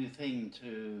whole new thing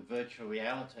to virtual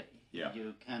reality. Yeah.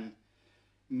 You can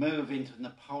move into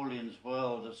Napoleon's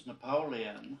world as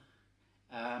Napoleon,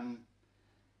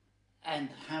 and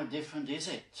how different is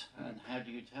it? And how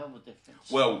do you tell the difference?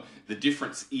 Well, the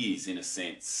difference is, in a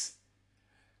sense,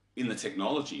 in the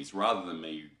technologies, rather than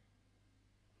me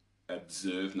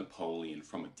observe Napoleon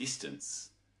from a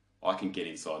distance, I can get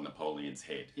inside Napoleon's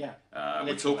head. Yeah.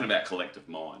 We're talking about collective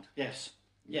mind. Yes.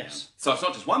 Yes. So it's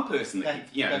not just one person that,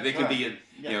 you know, there could be, right.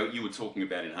 you know, you were talking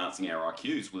about enhancing our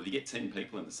IQs. Well, if you get 10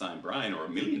 people in the same brain or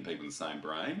 1 million people in the same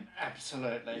brain.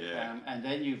 Absolutely. Yeah. And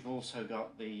then you've also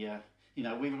got the, you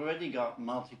know, we've already got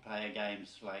multiplayer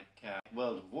games like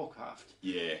World of Warcraft.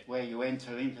 Yeah. Where you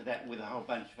enter into that with a whole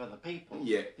bunch of other people.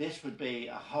 Yeah. This would be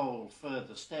a whole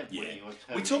further step where Yeah.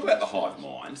 you're We talk about the hive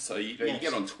mind. So you Yes.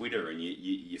 get on Twitter and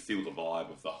you feel the vibe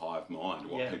of the hive mind,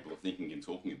 what Yeah. people are thinking and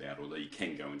talking about, although you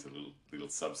can go into little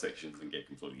subsections and get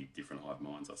completely different hive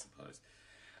minds, I suppose.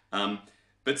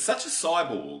 But such a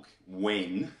cyborg,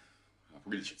 when, I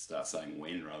really should start saying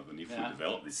when rather than if we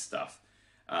develop this stuff,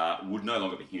 would no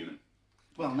longer be human.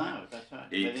 Well, no, that's right.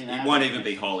 It won't even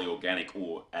be wholly organic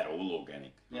or at all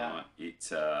organic. Yeah. Right?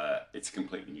 It's a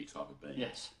completely new type of being.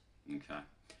 Yes. Okay.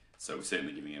 So we're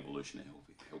certainly giving evolution a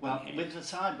helping Well, hand. with the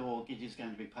cyborg, it is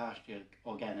going to be partially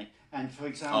organic. And for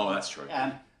example, Oh, that's true.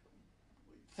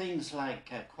 Things like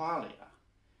qualia,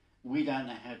 we don't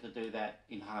know how to do that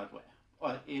in hardware.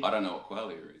 I don't know what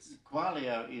qualia is.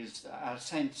 Qualia is our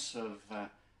sense of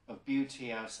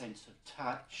beauty, our sense of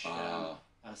touch,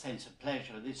 our sense of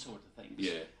pleasure, this sort of things.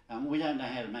 Yeah. We don't know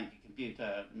how to make a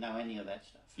computer know any of that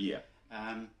stuff. Yeah.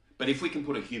 But if we can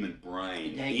put a human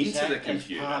brain into the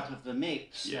computer, as part of the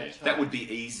mix, yeah, that's that right. would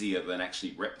be easier than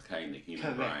actually replicating the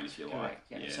human brain, if you like.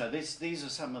 Correct, yeah. So these are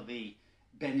some of the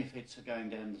benefits of going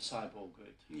down the cyborg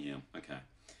route. Yeah, okay.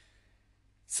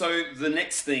 So the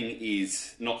next thing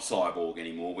is not cyborg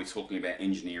anymore. We're talking about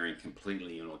engineering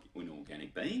completely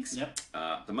inorganic beings. Yep.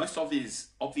 The most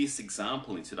obvious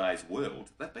example in today's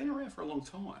world, they've been around for a long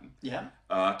time, Yeah.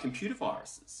 computer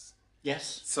viruses.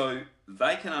 Yes. So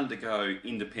they can undergo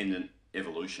independent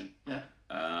evolution. Yeah.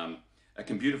 A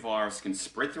computer virus can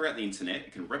spread throughout the internet.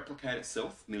 It can replicate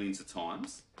itself millions of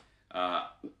times,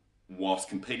 whilst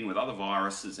competing with other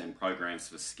viruses and programs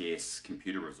for scarce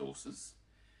computer resources,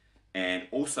 and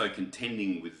also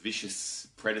contending with vicious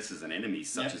predators and enemies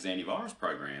such as antivirus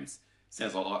programs.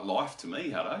 Sounds like life to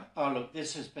me, Hutto. Oh, look,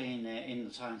 this has been in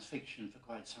the science fiction for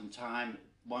quite some time.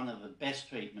 One of the best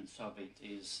treatments of it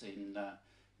is in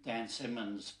Dan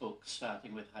Simmons' book,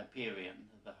 starting with Hyperion,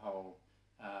 the whole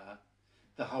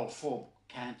four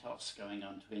cantos going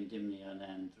on to Endymion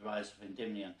and the rise of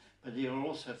Endymion. But you'll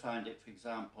also find it, for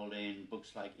example, in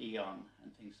books like Eon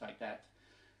and things like that.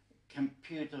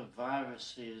 Computer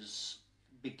viruses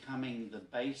becoming the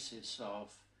basis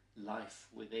of life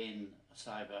within a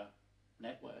cyber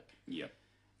network. Yeah.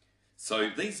 So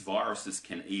these viruses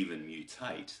can even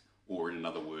mutate, or in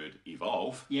another word,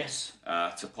 evolve. Yes.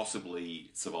 To possibly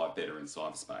survive better in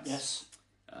cyberspace. Yes.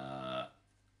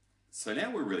 So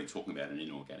now we're really talking about an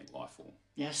inorganic life form.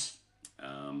 Yes.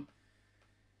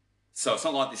 So it's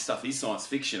not like this stuff is science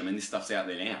fiction. I mean, this stuff's out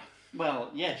there now.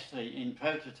 Well, yes, in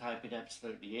prototype it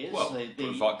absolutely is. Well,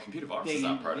 computer viruses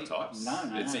aren't prototypes. No,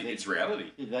 it's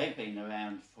reality. They've been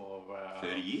around for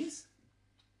 30 years?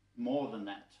 More than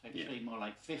that, actually, more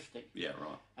like 50. Yeah,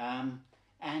 right.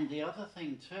 And the other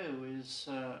thing too is,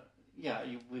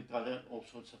 we've got all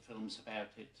sorts of films about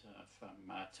it, from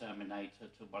Terminator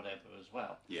to whatever as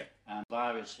well. Yeah.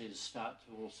 Viruses start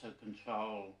to also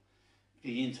control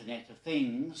the Internet of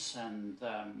Things and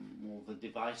all the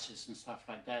devices and stuff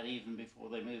like that, even before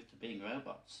they move to being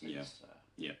robots.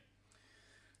 Yeah.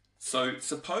 So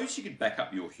suppose you could back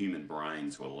up your human brain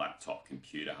to a laptop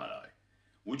computer, Hutto.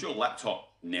 Would your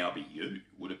laptop now be you?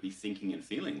 Would it be thinking and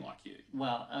feeling like you?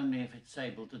 Well, only if it's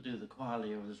able to do the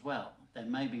qualia as well. There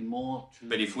may be more to...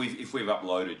 But if we've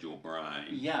uploaded your brain...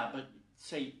 Yeah, but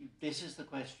see, this is the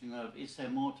question of, is there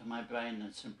more to my brain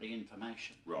than simply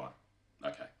information? Right,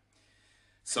 okay.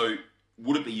 So,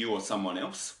 would it be you or someone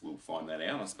else? We'll find that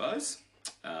out, I suppose.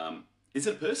 Is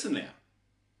it a person now?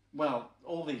 Well,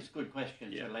 all these good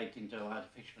questions relating to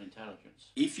artificial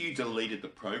intelligence. If you deleted the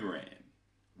program,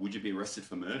 would you be arrested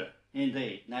for murder?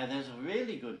 Indeed. Now, there's a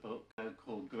really good book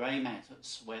called Grey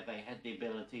Matters, where they had the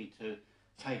ability to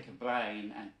take a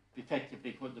brain and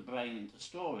effectively put the brain into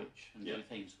storage and do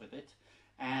things with it.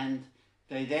 And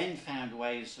they then found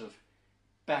ways of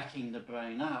backing the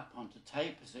brain up onto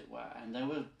tape, as it were. And there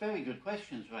were very good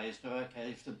questions raised of, okay,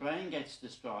 if the brain gets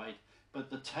destroyed, but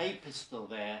the tape is still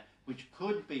there, which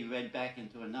could be read back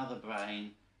into another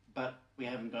brain, but we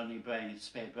haven't got any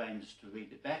spare brains to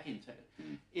read it back into.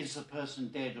 Is the person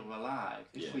dead or alive?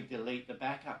 If we delete the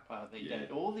backup, are they dead?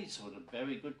 All these sort of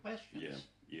very good questions.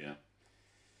 Yeah.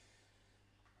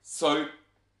 So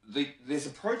there's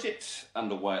a project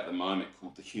underway at the moment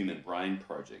called the Human Brain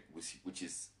Project, which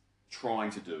is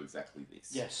trying to do exactly this.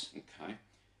 Yes. Okay.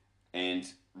 And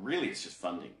really it's just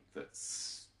funding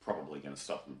that's probably going to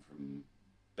stop them from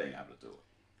being able to do it.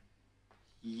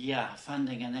 Yeah,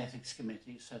 funding and ethics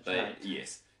committees, that's right.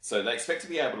 Yes. So they expect to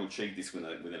be able to achieve this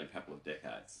within a couple of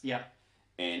decades. Yeah.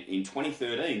 And in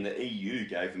 2013, the EU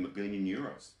gave them €1 billion.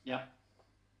 Yeah.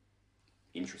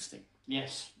 Interesting.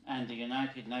 Yes, and the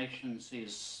United Nations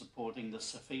is supporting the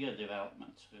Sophia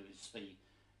development, who is the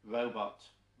robot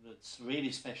that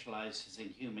really specialises in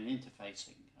human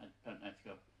interfacing. I don't know if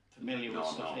you're familiar with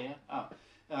Sophia.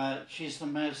 She's the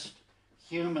most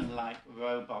human-like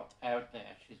robot out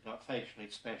there. She's got facial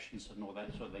expressions and all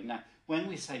that sort of thing. Now, when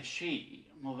we say she,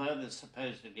 although there's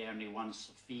supposedly only one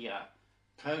Sophia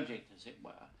project, as it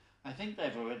were, I think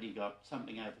they've already got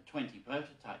something over 20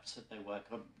 prototypes that they work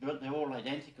on, but they're all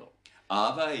identical.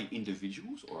 Are they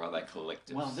individuals or are they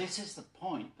collectives? Well, this is the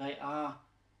point. They are,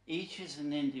 each is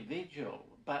an individual,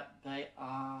 but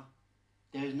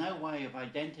there's no way of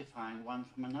identifying one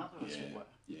from another, as it were.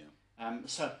 Yeah.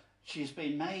 So she's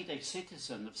been made a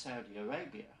citizen of Saudi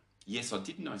Arabia. Yes, I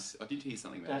did hear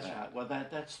something about that. That's right. Well,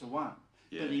 that's the one.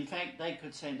 Yeah. But in fact, they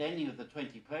could send any of the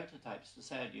 20 prototypes to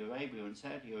Saudi Arabia, and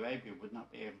Saudi Arabia would not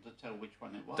be able to tell which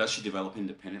one it was. Does she develop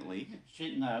independently?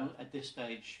 No, at this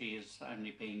stage she is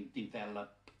only being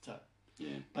developed.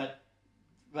 Yeah. But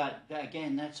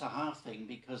again, that's a hard thing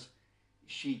because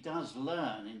she does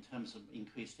learn in terms of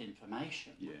increased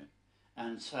information. Yeah.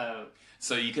 And so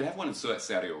you could have one in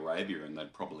Saudi Arabia, and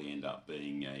they'd probably end up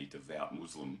being a devout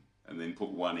Muslim, and then put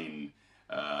one in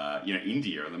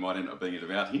India, and they might end up being a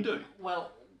devout Hindu.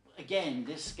 Well, again,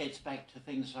 this gets back to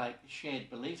things like shared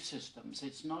belief systems.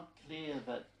 It's not clear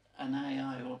that an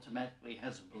AI automatically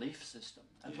has a belief system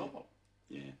at all.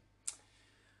 Yeah.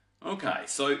 Okay,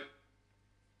 so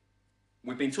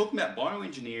we've been talking about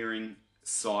bioengineering,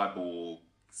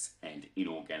 cyborgs, and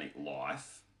inorganic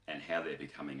life, and how they're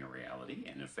becoming a reality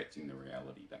and affecting the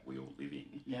reality that we all live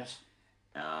in. Yes.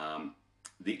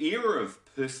 The era of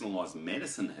personalised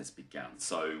medicine has begun,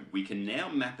 so we can now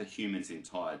map a human's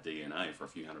entire DNA for a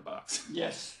few $100.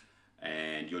 Yes.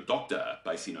 And your doctor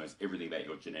basically knows everything about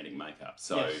your genetic makeup.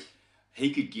 So yes.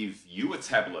 He could give you a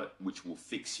tablet which will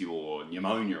fix your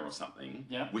pneumonia or something,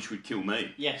 which would kill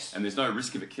me. Yes. And there's no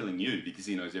risk of it killing you because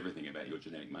he knows everything about your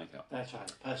genetic makeup. That's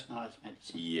right, personalised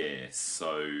medicine. Yeah,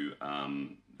 so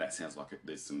that sounds like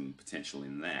there's some potential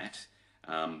in that.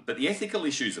 But the ethical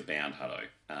issues abound,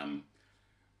 Hutto.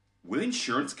 Will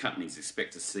insurance companies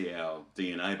expect to see our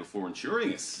DNA before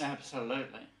insuring us?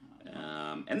 Absolutely.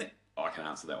 I can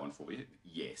answer that one for you.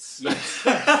 Yes.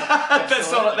 That's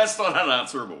not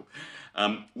unanswerable.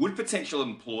 Would potential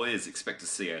employers expect to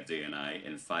see our DNA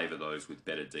and favour those with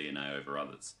better DNA over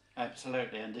others?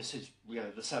 Absolutely, and this is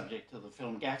the subject of the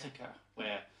film Gattaca,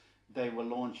 where they were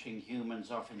launching humans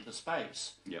off into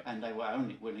space, and they were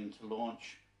only willing to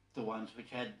launch the ones which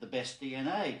had the best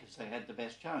DNA because they had the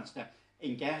best chance. Now,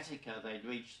 in Gattaca, they'd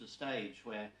reached the stage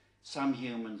where some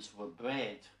humans were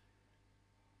bred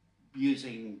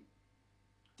using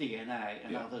DNA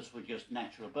and others were just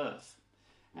natural birth.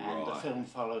 And the film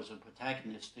follows a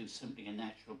protagonist who's simply a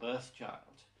natural birth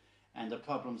child. And the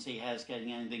problems he has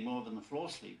getting anything more than a floor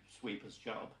sweeper's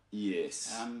job.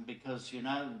 Yes. Because,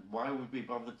 why would we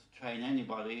bother to train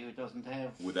anybody who doesn't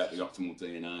have... Without the optimal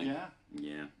DNA. Yeah.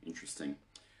 Yeah, interesting.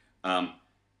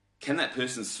 Can that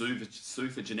person sue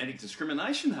for genetic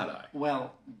discrimination, Hutto?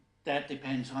 Well, that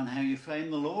depends on how you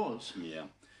frame the laws. Yeah.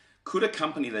 Could a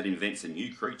company that invents a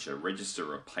new creature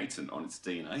register a patent on its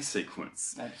DNA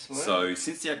sequence? Absolutely. So,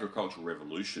 since the agricultural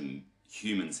revolution,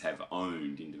 humans have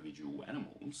owned individual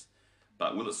animals,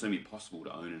 but will it soon be possible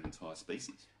to own an entire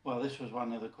species? Well, this was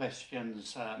one of the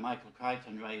questions Michael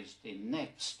Crichton raised in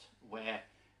Next, where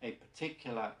a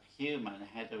particular human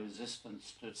had a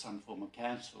resistance to some form of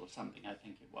cancer or something, I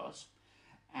think it was,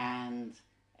 and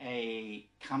a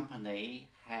company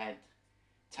had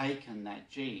taken that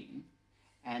gene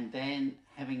and then,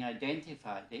 having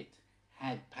identified it,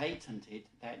 had patented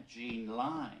that gene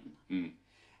line.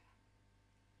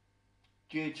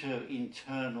 Due to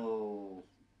internal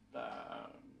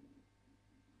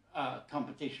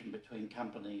competition between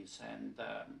companies and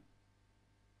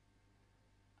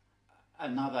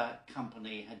another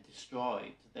company had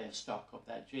destroyed their stock of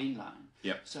that gene line.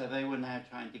 Yep. So they were now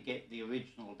trying to get the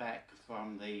original back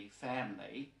from the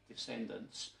family,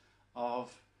 descendants,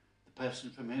 of the person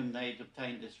from whom they'd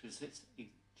obtained this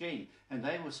gene. And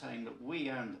they were saying that we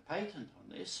own the patent on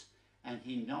this, and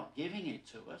he not giving it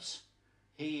to us,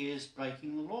 he is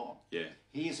breaking the law. Yeah.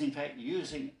 He is in fact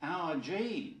using our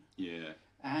gene. Yeah.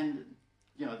 And,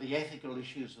 you know, the ethical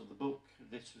issues of the book,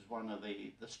 this is one of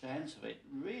the strands of it,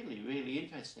 really, really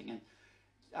interesting. And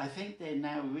I think they're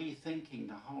now rethinking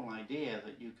the whole idea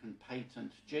that you can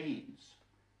patent genes.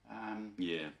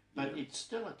 But it's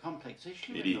still a complex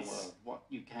issue in the world, what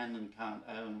you can and can't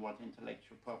own, what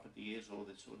intellectual property is, all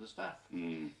this sort of stuff.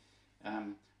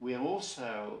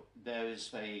 There is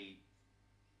a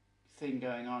thing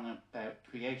going on about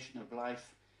creation of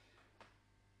life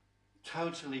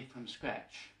totally from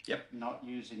scratch. Yep. Not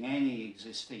using any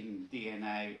existing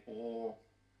DNA, or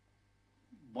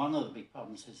one of the big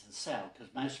problems is the cell,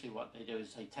 because mostly what they do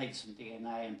is they take some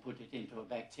DNA and put it into a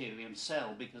bacterium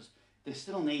cell, because they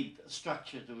still need a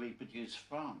structure to reproduce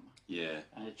from. Yeah.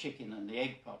 And a chicken and the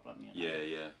egg problem, you know.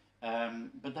 Yeah.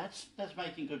 But that's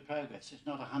making good progress. It's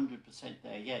not 100%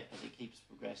 there yet, but it keeps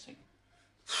progressing.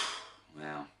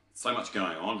 Wow. So much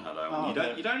going on,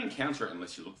 Hutto. You don't encounter it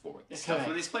unless you look for it. So,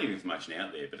 there's plenty of information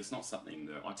out there, but it's not something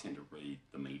that I tend to read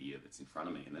the media that's in front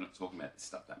of me, and they're not talking about this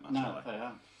stuff that much, No, are they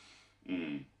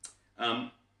aren't.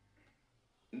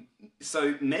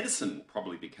 So medicine will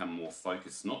probably become more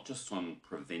focused not just on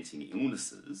preventing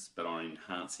illnesses, but on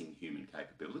enhancing human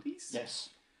capabilities. Yes.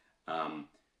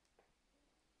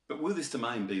 But will this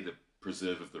domain be the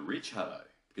preserve of the rich, Hutto?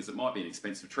 Because it might be an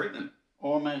expensive treatment.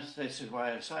 Almost, this is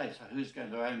why I say, so who's going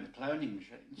to own the cloning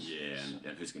machines? Yeah,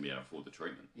 and who's going to be able to afford the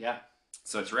treatment? Yeah.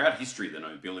 So throughout history, the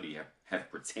nobility have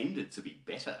pretended to be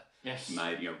better. Yes.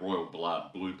 Made, royal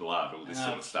blood, blue blood, all this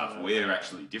sort of stuff. We're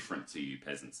actually different to you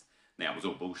peasants. Now, it was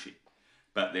all bullshit.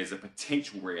 But there's a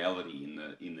potential reality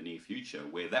in the near future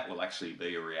where that will actually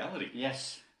be a reality.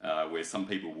 Yes. Where some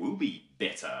people will be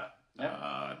better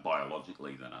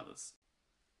biologically than others.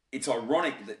 It's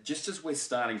ironic that just as we're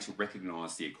starting to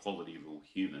recognise the equality of all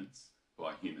humans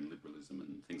by human liberalism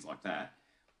and things like that,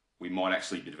 we might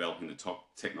actually be developing the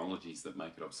top technologies that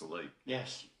make it obsolete.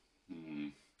 Yes.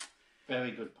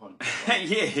 Very good point.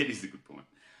 Yeah, it is a good point.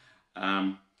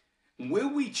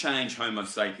 Will we change Homo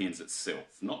sapiens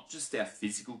itself? Not just our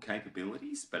physical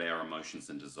capabilities, but our emotions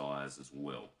and desires as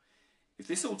well. If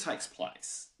this all takes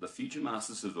place, the future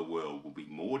masters of the world will be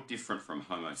more different from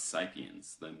Homo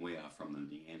sapiens than we are from the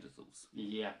Neanderthals.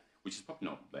 Yeah. Which is probably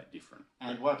not that different.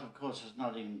 And what, of course, has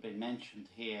not even been mentioned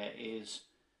here is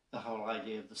the whole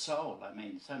idea of the soul. I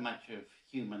mean, so much of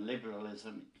human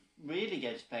liberalism really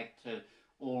gets back to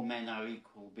all men are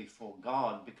equal before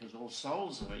God because all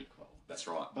souls are equal. That's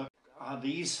right. But are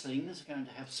these things going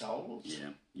to have souls?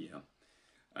 Yeah.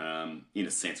 In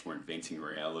a sense, we're inventing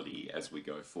reality as we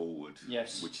go forward.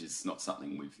 Yes. Which is not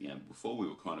something we've, before we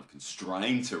were kind of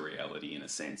constrained to reality in a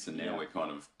sense, and now we're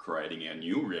kind of creating our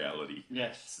new reality.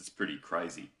 Yes. It's pretty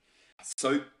crazy.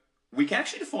 So we can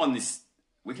actually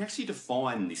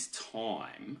define this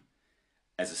time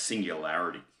as a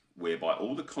singularity, whereby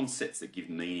all the concepts that give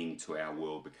meaning to our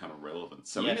world become irrelevant.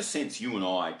 So in a sense, you and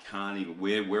I can't even,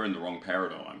 we're in the wrong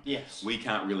paradigm. Yes. We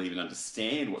can't really even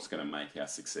understand what's going to make our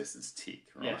successes tick,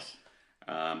 right?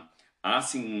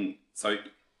 Yes.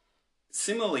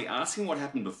 Similarly, asking what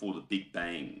happened before the Big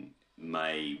Bang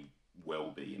may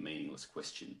well be a meaningless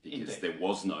question because there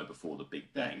was no before the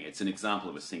Big Bang. It's an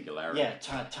example of a singularity. Yeah,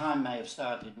 time may have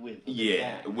started with the Big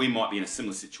Bang. We might be in a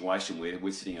similar situation where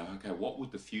we're sitting, okay, what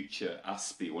would the future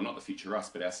us be? Well, not the future us,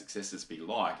 but our successors be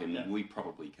like, and we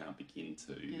probably can't begin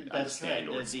to understand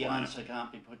or explain. The answer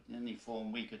can't be put in any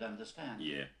form we could understand.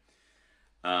 Yeah.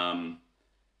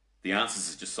 The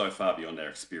answers are just so far beyond our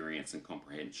experience and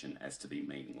comprehension as to be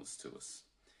meaningless to us.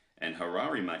 And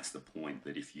Harari makes the point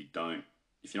that if you're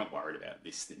not worried about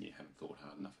this, then you haven't thought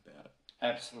hard enough about it.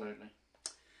 Absolutely.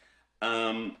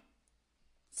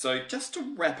 So just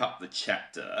to wrap up the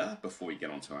chapter before we get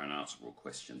on to our unanswerable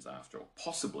questions after, or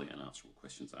possibly unanswerable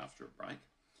questions after a break,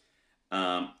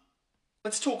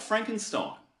 let's talk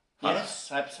Frankenstein.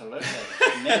 Yes, absolutely.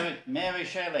 Mary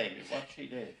Shelley, what she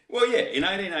did. Well, yeah, in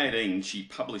 1818 she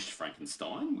published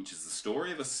Frankenstein, which is the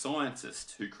story of a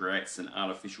scientist who creates an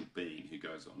artificial being who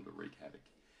goes on to wreak havoc.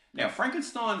 Now,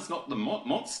 Frankenstein's not the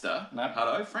monster. No.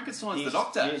 Hello, Frankenstein's the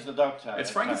doctor. He's the doctor. It's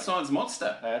Frankenstein's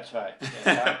monster. That's right.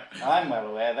 Yes, I'm well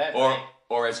aware of that.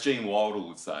 Or as Gene Wilder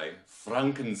would say,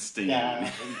 Frankenstein.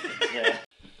 Yeah.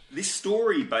 This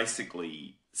story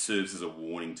basically serves as a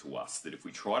warning to us that if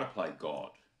we try to play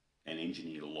God and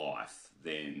engineer life,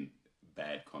 then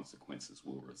bad consequences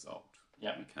will result.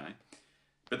 Yep. Okay.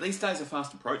 But these days are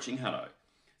fast approaching, Hutto.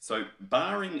 So,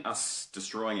 barring us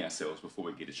destroying ourselves before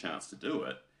we get a chance to do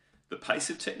it, the pace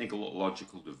of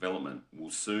technological development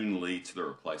will soon lead to the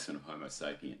replacement of Homo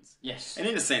sapiens. Yes. And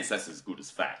in a sense, that's as good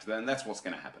as fact. And that's what's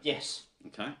going to happen. Yes.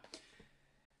 Okay.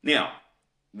 Now,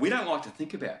 we don't like to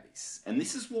think about this. And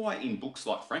this is why in books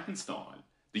like Frankenstein,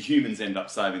 the humans end up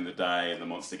saving the day and the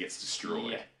monster gets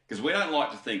destroyed. Yeah. Because we don't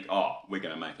like to think, oh, we're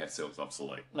going to make ourselves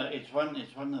obsolete. Look, it's one of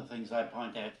the things I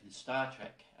point out in Star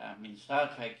Trek. In Star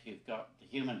Trek, you've got the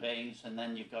human beings, and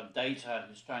then you've got Data,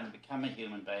 who's trying to become a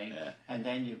human being, and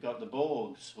then you've got the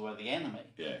Borgs, who are the enemy.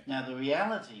 Yeah. Now, the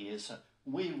reality is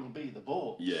we will be the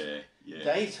Borgs. Yeah.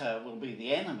 Data will be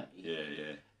the enemy.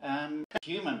 Yeah.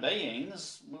 Human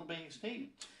beings will be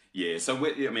extinct. Yeah, so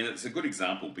it's a good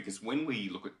example because when we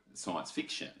look at science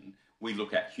fiction, we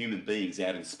look at human beings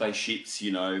out in spaceships,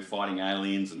 fighting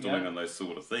aliens and doing all those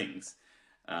sort of things,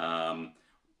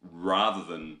 rather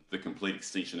than the complete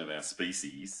extinction of our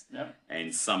species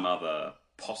and some other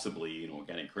possibly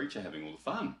inorganic creature having all the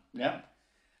fun.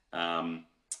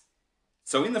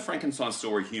 So in the Frankenstein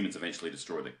story, humans eventually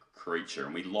destroy the creature,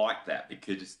 and we like that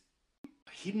because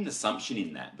hidden assumption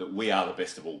in that we are the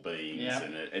best of all beings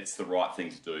and it's the right thing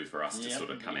to do for us to sort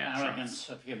of come out trumps. Arrogance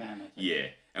of humanity. Yeah,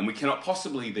 and we cannot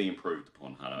possibly be improved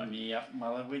upon, Hutto. Yeah,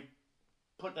 well, we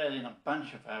put that in a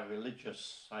bunch of our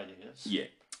religious ideas. Yeah,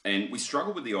 and we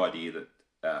struggle with the idea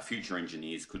that future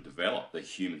engineers could develop the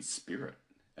human spirit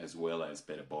as well as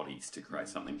better bodies to create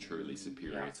something truly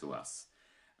superior to us.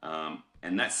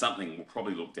 And that's something will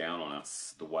probably look down on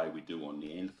us the way we do on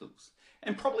Neanderthals.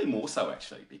 And probably more so,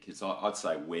 actually, because I'd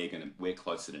say we're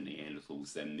closer to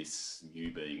Neanderthals than this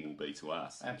new being will be to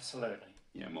us. Absolutely.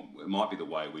 It might be the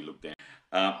way we look down.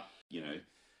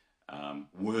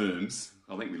 Worms.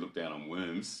 I think we look down on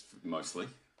worms mostly.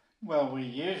 Well, we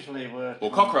usually work... Or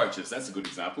cockroaches, that's a good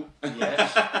example.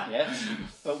 Yes.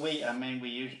 But we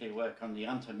usually work on the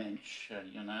Untermensch,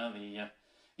 the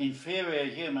inferior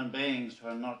human beings who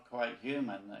are not quite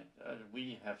human.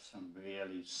 We have some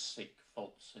really sick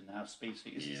faults in our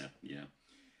species. Yeah.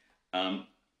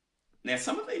 Now,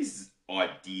 some of these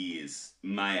ideas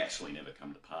may actually never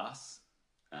come to pass,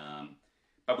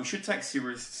 but we should take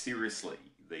seriously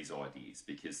these ideas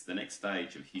because the next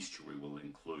stage of history will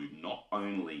include not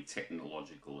only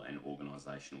technological and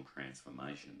organisational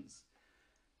transformations,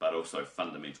 but also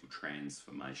fundamental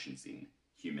transformations in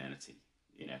humanity,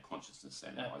 in our consciousness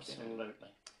and our identity. Absolutely.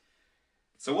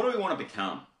 So what do we want to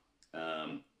become?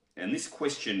 And this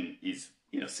question is,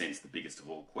 in a sense, the biggest of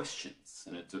all questions.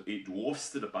 And it dwarfs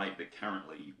the debate that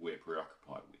currently we're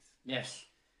preoccupied with. Yes.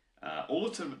 All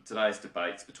of today's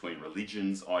debates between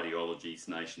religions, ideologies,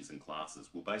 nations and classes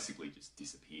will basically just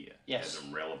disappear as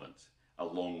irrelevant,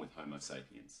 along with Homo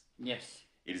sapiens. Yes.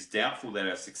 It is doubtful that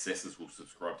our successors will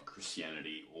subscribe to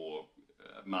Christianity or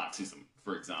Marxism,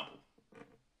 for example.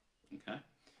 Okay.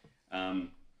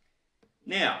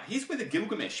 Now, here's where the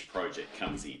Gilgamesh project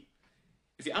comes in.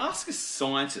 If you ask a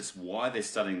scientist why they're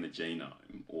studying the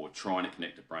genome or trying to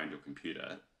connect a brain to a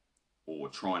computer or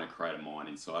trying to create a mind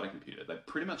inside a computer, they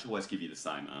pretty much always give you the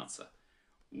same answer.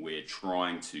 We're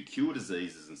trying to cure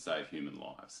diseases and save human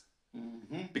lives.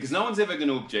 Mm-hmm. Because no one's ever going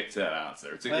to object to that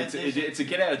answer. It's a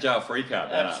get-out-of-jail-free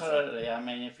card, that absolutely.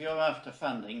 answer. If you're after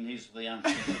funding, these are the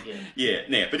answers you get. Yeah,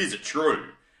 now, but is it true?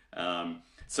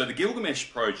 So the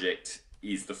Gilgamesh project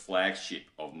is the flagship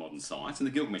of modern science, and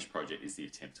the Gilgamesh project is the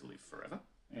attempt to live forever.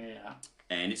 Yeah.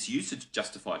 And it's used to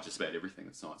justify just about everything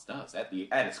that science does at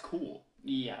its core.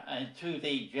 Yeah, and to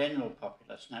the general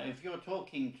populace. Now, if you're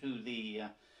talking to the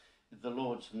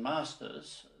lords and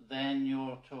masters, then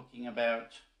you're talking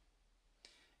about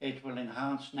it will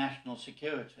enhance national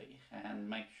security and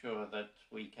make sure that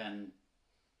we can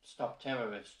stop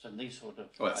terrorists and these sort of...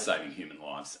 Well, it's saving human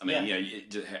lives. I mean, you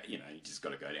just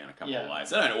got to go down a couple of layers.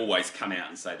 They don't always come out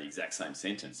and say the exact same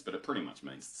sentence, but it pretty much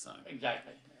means the same.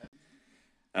 Exactly.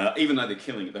 Even though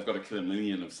they've got to kill 1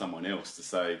 million of someone else to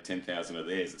save 10,000 of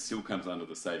theirs, it still comes under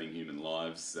the saving human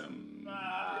lives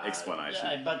explanation.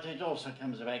 Yeah, but it also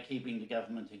comes about keeping the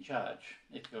government in charge.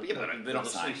 But they're not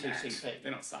saying CCCP. that.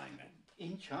 They're not saying that.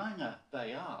 In China,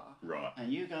 they are. Right.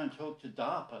 And you go and talk to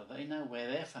DARPA, they know where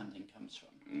their funding comes from.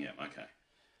 Yeah, okay.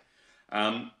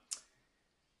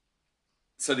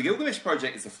 So the Gilgamesh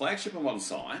Project is the flagship of modern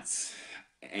science,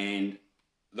 and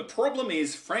the problem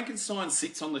is Frankenstein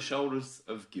sits on the shoulders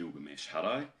of Gilgamesh,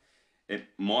 Hutto. It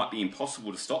might be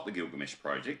impossible to stop the Gilgamesh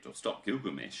Project or stop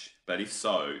Gilgamesh, but if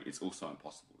so, it's also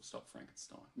impossible to stop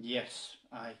Frankenstein. Yes,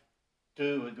 I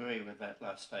do agree with that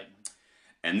last statement.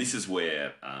 And this is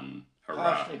where,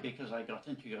 partially because I got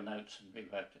into your notes and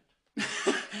rewrote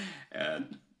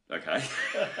it. Okay.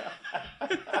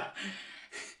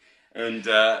 And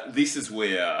this is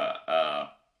where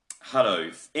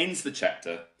Hutto ends the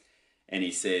chapter and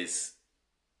he says,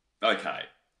 okay,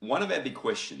 one of our big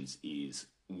questions is,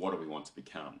 what do we want to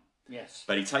become? Yes.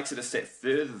 But he takes it a step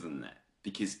further than that,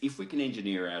 because if we can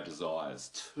engineer our desires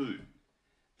too,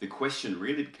 the question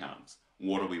really becomes,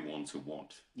 what do we want to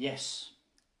want? Yes.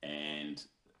 And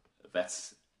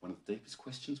that's one of the deepest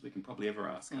questions we can probably ever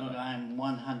ask. Look, I'm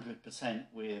 100%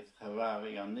 with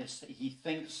Harari on this. He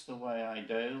thinks the way I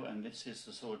do, and this is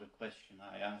the sort of question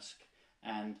I ask.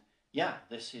 And yeah,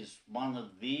 this is one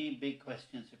of the big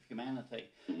questions of humanity.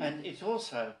 Mm-hmm. And it's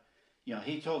also, you know,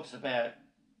 he talks about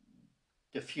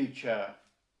the future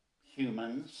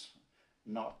humans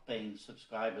not being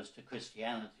subscribers to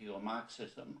Christianity or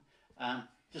Marxism.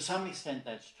 To some extent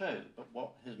that's true, but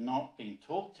what has not been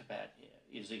talked about here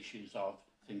is issues of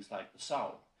things like the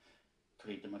soul,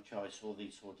 freedom of choice, all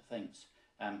these sort of things.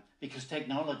 Because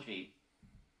technology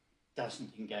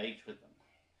doesn't engage with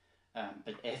them,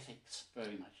 but ethics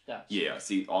very much does. Yeah,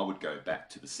 see, I would go back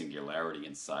to the singularity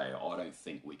and say, I don't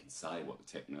think we can say what the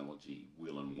technology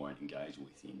will and won't engage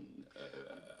with in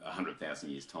 100,000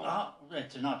 years' time. Oh,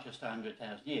 it's not just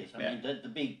 100,000 years. I mean, the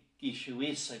big issue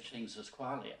is such things as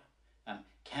qualia.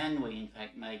 Can we, in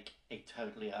fact, make a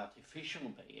totally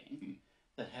artificial being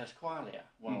that has qualia?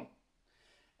 Well,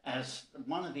 as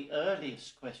one of the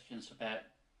earliest questions about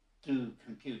do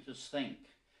computers think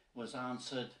was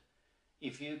answered,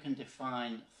 if you can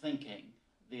define thinking,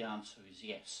 the answer is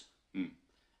yes. And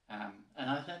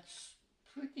that's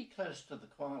pretty close to the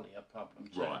qualia problem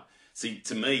too. Right. See,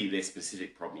 to me, they're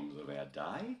specific problems of our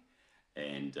day,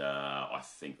 and I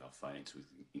think they'll fade into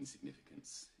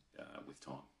insignificance with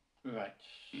time. Right.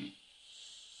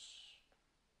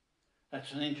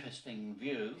 That's an interesting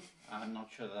view. I'm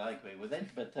not sure that I agree with it,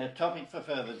 but a topic for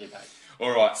further debate. All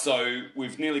right, so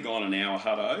we've nearly gone an hour,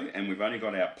 Hutto, and we've only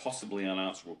got our possibly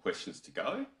unanswerable questions to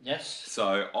go. Yes.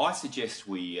 So I suggest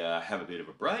we have a bit of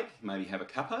a break, maybe have a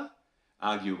cuppa,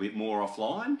 argue a bit more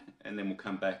offline, and then we'll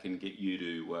come back and get you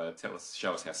to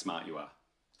show us how smart you are.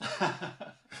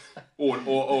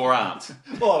 or aren't.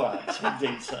 All right,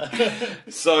 indeed, sir.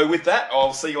 So with that,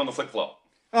 I'll see you on the flip-flop.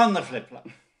 On the flip-flop.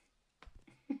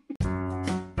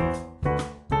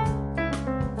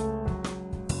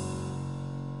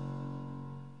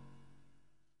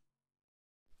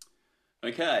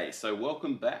 Okay, so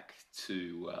welcome back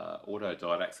to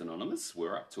Autodidacts Anonymous.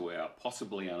 We're up to our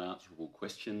possibly unanswerable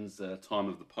questions time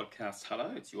of the podcast,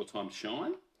 Hutto. It's your time to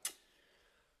shine.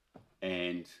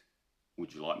 And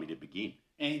would you like me to begin?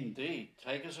 Indeed,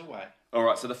 take us away. All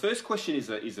right. So the first question is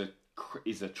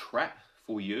a trap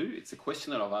for you. It's a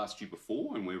question that I've asked you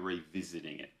before, and we're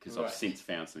revisiting it because I've since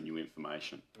found some new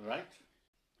information. Right.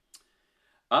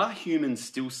 Are humans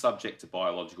still subject to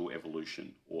biological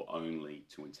evolution, or only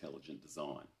to intelligent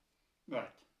design? Right.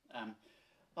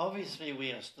 Obviously,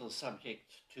 we are still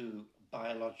subject to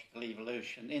biological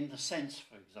evolution in the sense,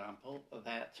 for example,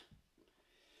 that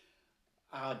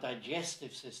our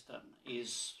digestive system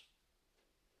is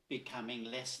becoming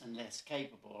less and less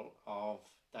capable of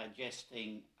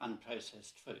digesting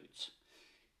unprocessed foods.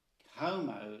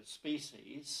 Homo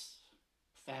species,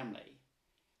 family,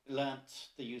 learnt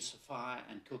the use of fire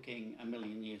and cooking 1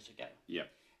 million years ago. Yeah.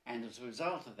 And as a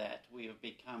result of that, we have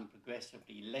become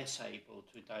progressively less able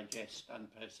to digest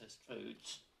unprocessed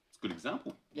foods. It's a good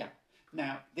example. Yeah.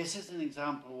 Now, this is an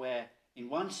example where, in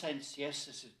one sense, yes,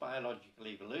 this is biological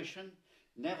evolution.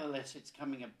 Nevertheless, it's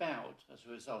coming about as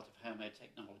a result of Homo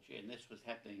technology, and this was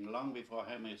happening long before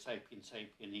Homo sapiens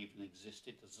sapien even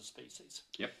existed as a species.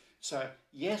 Yep. So,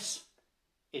 yes,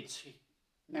 it's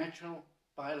natural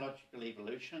biological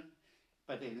evolution,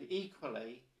 but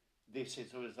equally, this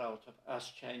is a result of us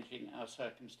changing our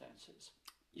circumstances.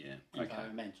 Yeah, okay.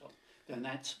 Environmental. Then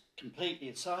that's completely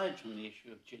aside from the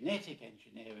issue of genetic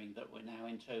engineering that we're now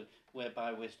into,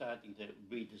 whereby we're starting to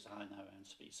redesign our own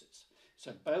species.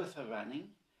 So both are running,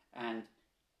 and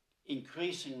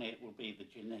increasingly it will be the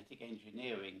genetic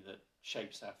engineering that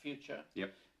shapes our future.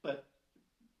 Yep. But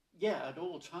yeah, at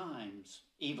all times,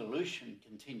 evolution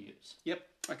continues. Yep.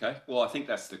 Okay. Well, I think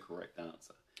that's the correct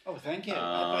answer. Oh, thank you.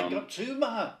 I got 2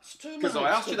 marks. 2 marks. Because I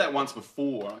asked you that once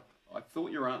before. I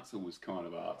thought your answer was kind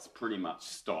of, it's pretty much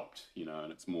stopped,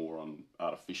 and it's more on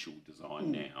artificial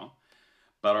design now.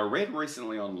 But I read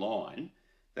recently online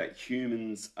that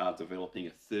humans are developing a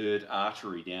third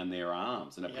artery down their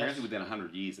arms. And apparently within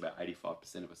 100 years, about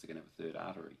 85% of us are going to have a third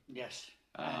artery. Yes.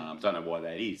 Don't know why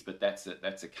that is, but that's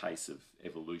a case of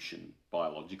evolution,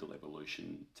 biological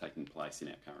evolution taking place in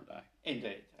our current day.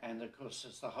 Indeed. And of course,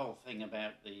 there's the whole thing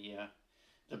about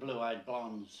the the blue-eyed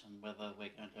blondes and whether we're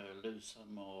going to lose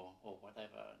them or whatever.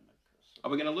 And of course,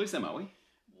 Are we going to lose them, are we?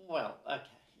 well,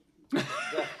 okay.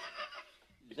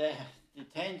 They're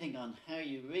depending on how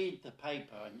you read the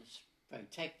paper, and it's very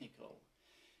technical.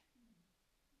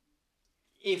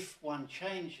 If one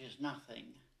changes nothing,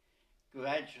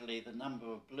 gradually the number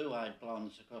of blue-eyed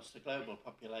blondes across the global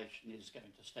population is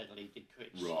going to steadily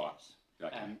decrease. Right.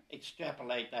 Okay.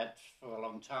 Extrapolate that for a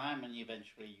long time, and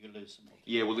eventually you lose them all.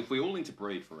 Yeah, well, if we all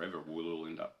interbreed forever, we'll all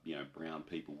end up, brown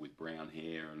people with brown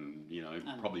hair and,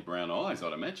 probably brown eyes,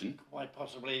 I'd imagine. Quite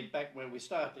possibly back where we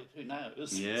started, who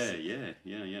knows?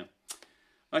 Yeah.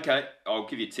 Okay, I'll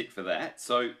give you a tick for that.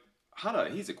 So,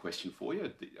 Hutto, here's a question for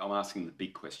you. I'm asking the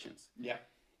big questions. Yeah.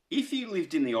 If you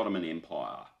lived in the Ottoman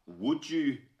Empire, would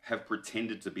you have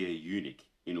pretended to be a eunuch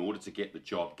in order to get the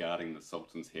job guarding the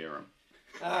Sultan's harem?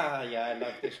 Yeah, I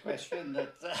love this question.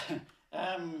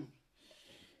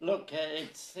 Look,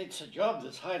 it's a job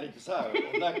that's highly desirable,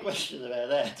 no question about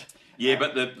that. Yeah,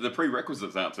 but the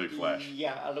prerequisites aren't too flash.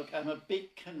 Yeah, look, I'm a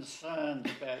bit concerned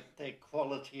about their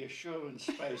quality assurance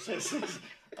processes.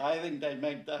 I think they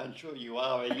make darn sure you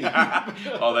are a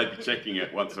eunuch. Oh, they'd be checking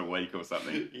it once a week or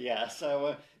something. Yeah,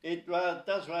 so it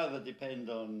does rather depend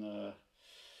on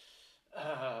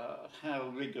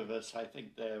how rigorous I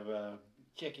think their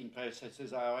checking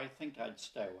processes are. I think I'd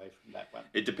stay away from that one.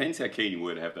 It depends how keen you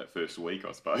were to have that first week,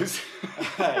 I suppose.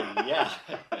 Yeah.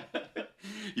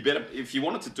 You better, if you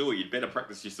wanted to do it, you'd better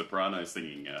practice your soprano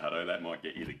singing, Hutto. That might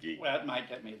get you the gig. Well, it might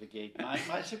get me the gig.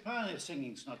 My soprano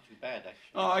singing's not too bad, actually.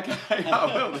 Oh, okay. Oh,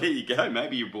 well, there you go.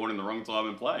 Maybe you're born in the wrong time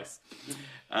and place.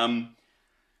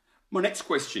 My next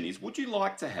question is, would you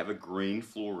like to have a green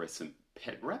fluorescent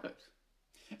pet rabbit?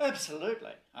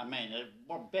 Absolutely. I mean,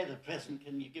 what better present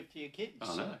can you give to your kids?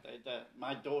 I know.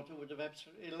 My daughter would have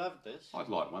absolutely loved this. I'd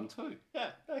like one too.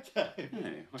 Yeah, okay. Yeah,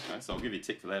 okay. So I'll give you a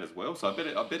tick for that as well. So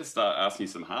I better start asking you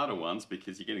some harder ones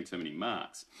because you're getting too many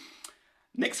marks.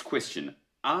 Next question.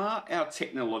 Are our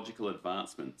technological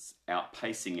advancements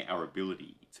outpacing our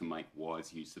ability to make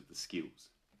wise use of the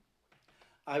skills?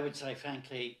 I would say,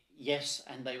 frankly, yes,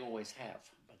 and they always have.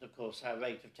 But of course, our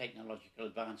rate of technological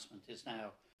advancement is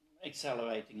now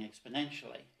accelerating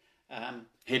exponentially.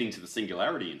 Heading to the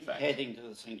singularity, in fact. Heading to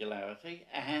the singularity.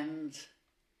 And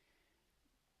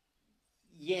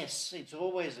yes, it's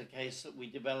always a case that we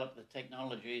develop the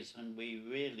technologies and we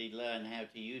really learn how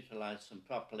to utilize them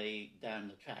properly down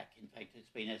the track. In fact, it's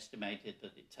been estimated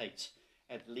that it takes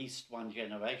at least one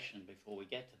generation before we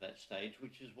get to that stage,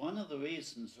 which is one of the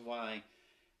reasons why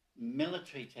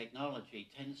military technology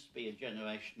tends to be a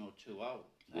generation or two old.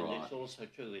 And Right. it's also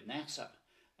true in NASA.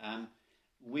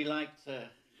 We like to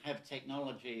have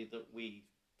technology that we've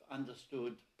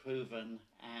understood, proven,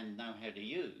 and know how to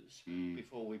use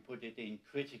before we put it in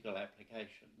critical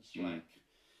applications like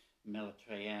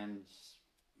military. And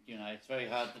it's very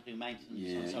hard to do maintenance.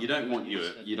 Yeah, on something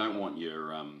you don't want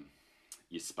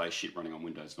your spaceship running on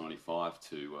Windows 95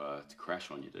 to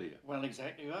crash on you, do you? Well,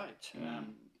 exactly right.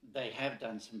 They have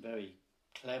done some very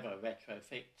clever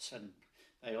retrofits, and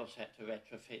they also had to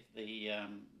retrofit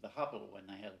the Hubble when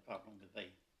they had a problem with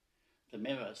the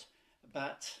mirrors.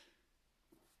 But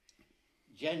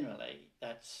generally,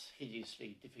 that's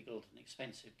hideously difficult and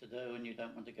expensive to do, and you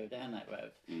don't want to go down that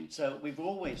road. So we've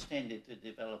always tended to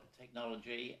develop a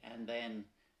technology and then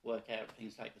work out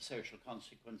things like the social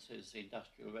consequences, the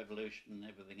Industrial Revolution, and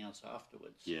everything else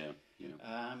afterwards. Yeah.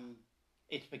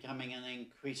 It's becoming an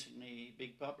increasingly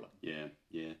big problem. Yeah.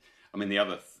 I mean, the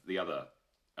other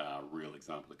real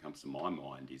example that comes to my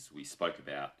mind is we spoke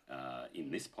about in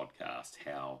this podcast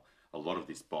how a lot of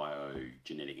this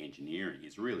biogenetic engineering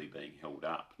is really being held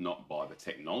up not by the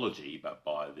technology but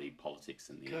by the politics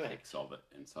and the Correct. ethics of it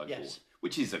and so Yes. forth,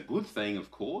 which is a good thing,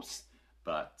 of course,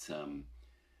 but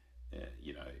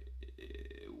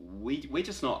we're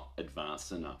just not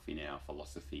advanced enough in our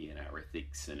philosophy and our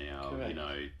ethics and our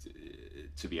Correct.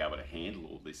 to be able to handle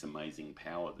all this amazing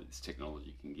power that this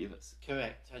technology can give us.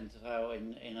 Correct. And so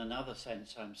in another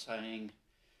sense, I'm saying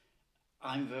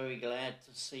I'm very glad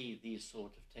to see these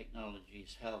sort of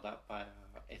technologies held up by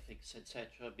our ethics,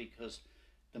 etc., because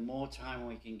the more time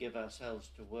we can give ourselves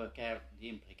to work out the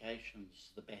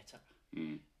implications, the better.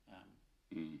 And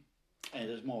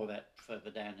there's more of that further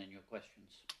down in your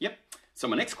questions. Yep. So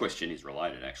my next question is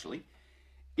related, actually.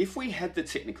 If we had the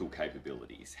technical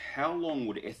capabilities, how long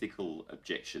would ethical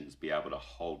objections be able to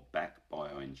hold back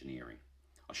bioengineering?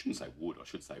 I shouldn't say would, I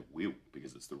should say will,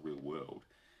 because it's the real world.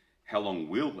 How long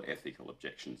will ethical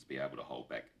objections be able to hold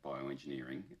back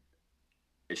bioengineering,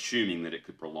 assuming that it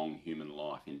could prolong human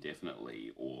life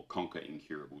indefinitely or conquer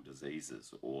incurable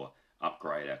diseases or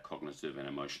upgrade our cognitive and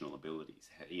emotional abilities?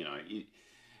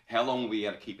 How long will we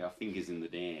able to keep our fingers in the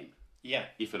dam, Yeah.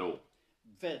 if at all?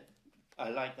 I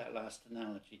like that last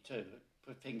analogy too.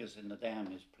 Put fingers in the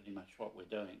dam is pretty much what we're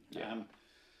doing. Yeah.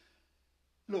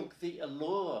 Look, the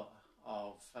allure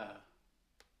of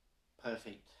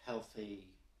perfect, healthy,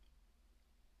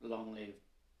 long-lived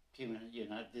human,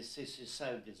 this is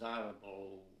so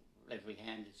desirable. Every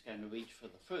hand is going to reach for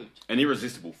the fruit. An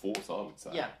irresistible force, I would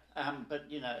say. Yeah, but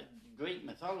Greek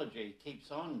mythology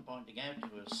keeps on pointing out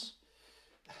to us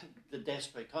the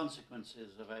desperate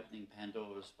consequences of opening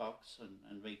Pandora's box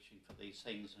and reaching for these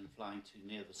things and flying too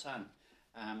near the sun.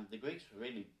 The Greeks were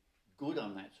really good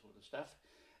on that sort of stuff.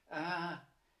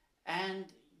 And,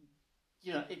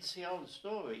 it's the old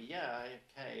story. Yeah,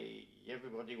 okay,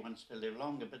 everybody wants to live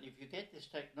longer, but if you get this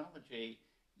technology,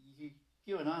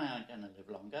 you and I aren't going to live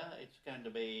longer. It's going to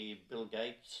be Bill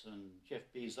Gates and Jeff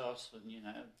Bezos and,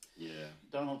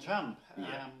 Donald Trump.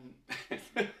 Yeah.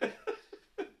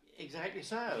 Exactly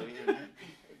so.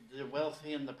 The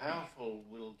wealthy and the powerful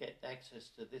will get access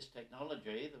to this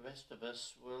technology. The rest of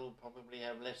us will probably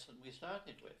have less than we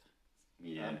started with.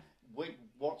 Yeah.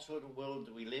 What sort of world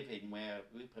do we live in where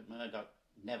Rupert Murdoch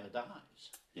never dies?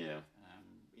 Yeah.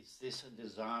 Is this a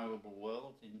desirable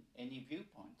world in any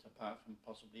viewpoint apart from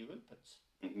possibly Rupert's?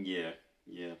 Yeah.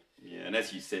 And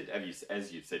as you've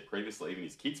said previously, even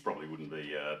his kids probably wouldn't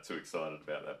be too excited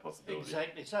about that possibility.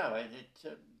 Exactly so. And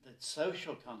the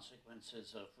social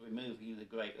consequences of removing the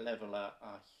great level are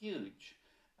huge.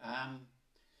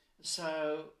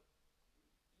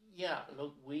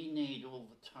 Look, we need all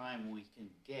the time we can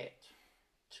get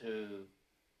to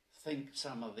think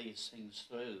some of these things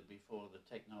through before the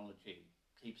technology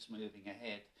keeps moving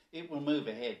ahead. It will move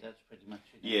ahead, that's pretty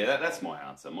much it. Yeah, that's my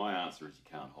answer. My answer is you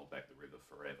can't hold back the river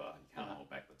forever. You can't hold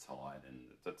back the tide, and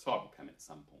the tide will come at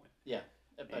some point. Yeah,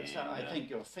 but I think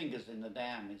your fingers in the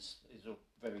dam is a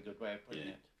very good way of putting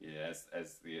it. Yeah,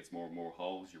 as it's more and more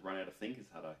holes, you run out of fingers,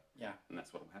 Hutto. Yeah. And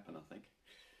that's what will happen, I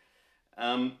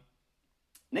think.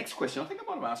 Next question. I think I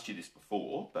might have asked you this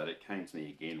before, but it came to me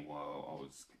again while I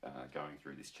was going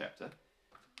through this chapter.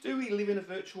 Do we live in a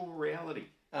virtual reality?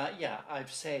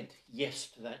 I've said yes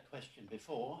to that question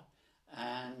before,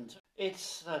 and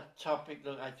it's a topic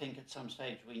that I think at some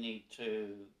stage we need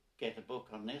to get a book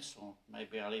on this, or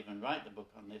maybe I'll even write the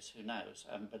book on this, who knows.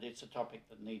 But it's a topic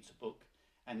that needs a book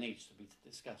and needs to be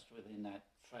discussed within that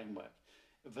framework.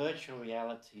 Virtual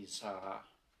realities are,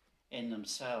 in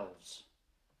themselves,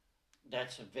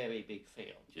 that's a very big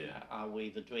field. Yeah. Are we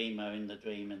the dreamer in the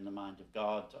dream in the mind of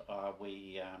God? Are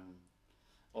we...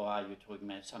 or are you talking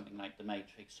about something like The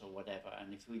Matrix or whatever?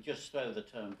 And if we just throw the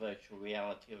term virtual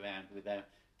reality around without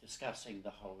discussing the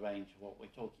whole range of what we're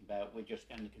talking about, we're just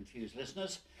going to confuse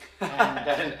listeners.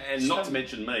 And not to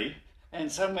mention me.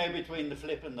 And somewhere between the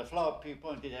flip and the flop, you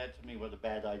pointed out to me what a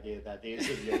bad idea that is,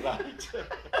 and you're right.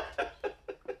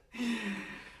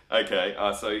 Okay,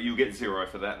 so you'll get 0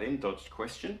 for that then, dodged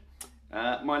question.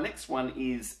 My next one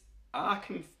is, are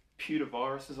computer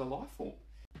viruses a life form?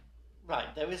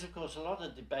 Right, there is of course a lot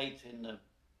of debate in the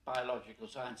biological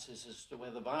sciences as to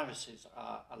whether viruses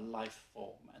are a life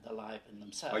form and alive in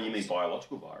themselves. Oh, you mean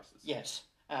biological viruses? Yes.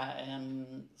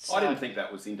 So I didn't think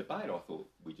that was in debate. I thought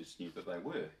we just knew that they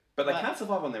were. But they can't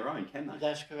survive on their own, can they?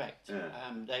 That's correct. Yeah.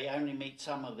 They only meet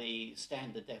some of the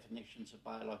standard definitions of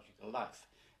biological life.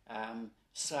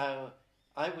 So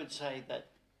I would say that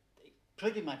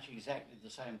pretty much exactly the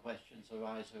same questions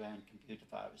arise around computer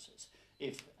viruses.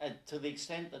 If, to the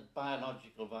extent that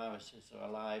biological viruses are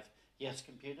alive, yes,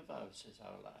 computer viruses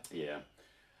are alive. Yeah.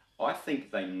 I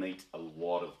think they meet a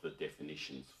lot of the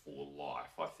definitions for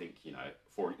life. I think,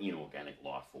 for an inorganic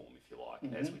life form, if you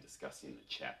like, as we discussed in the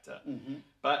chapter. Mm-hmm.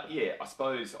 But yeah, I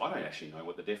suppose I don't actually know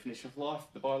what the definition of life,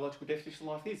 the biological definition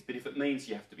of life is, but if it means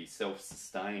you have to be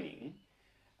self-sustaining,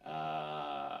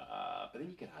 but then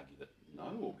you could argue that no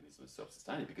organism is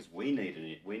self-sustaining because we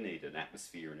need an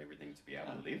atmosphere and everything to be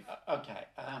able to live. Okay.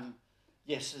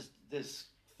 Yes, there's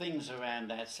things around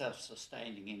that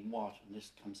self-sustaining in what, and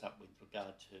this comes up with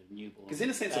regard to newborn. Because in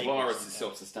a sense, a virus is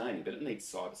self-sustaining, but it needs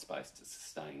cyberspace to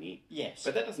sustain in. Yes,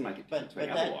 but that doesn't make it different to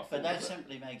any other life. But that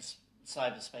simply makes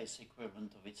cyberspace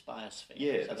equivalent of its biosphere.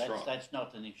 Yeah, so that's right. That's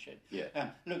not an issue.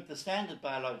 Yeah. Look, the standard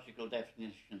biological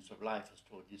definitions of life as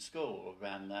taught in school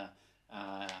around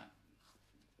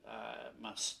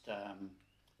must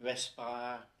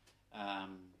respire,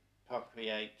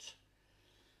 procreate,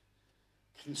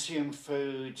 consume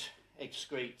food,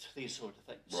 excrete, these sort of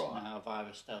things. Right. Now, a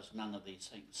virus does none of these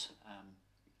things.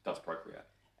 Does procreate.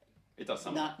 It does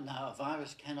something. No, a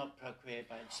virus cannot procreate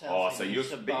by itself. Oh, so you're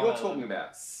talking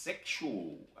about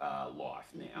sexual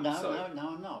life now. No,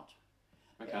 I'm not.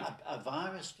 Okay. A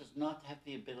virus does not have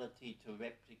the ability to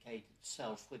replicate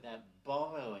itself without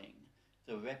borrowing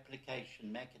the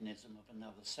replication mechanism of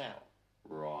another cell.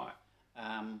 Right.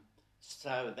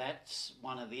 So that's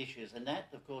one of the issues. And that,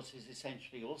 of course, is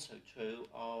essentially also true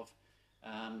of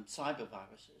cyber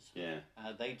viruses. Yeah.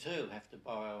 They too have to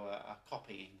borrow a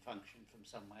copying function from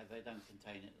somewhere. They don't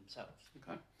contain it themselves.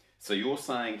 Okay. So you're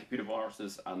saying computer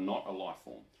viruses are not a life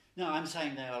form? No, I'm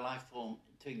saying they're a life form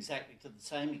to the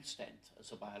same extent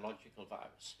as a biological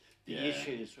virus. The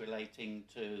issues relating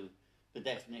to the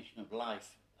definition of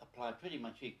life apply pretty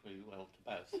much equally well to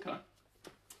both.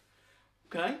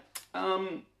 Okay.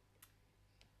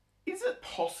 Is it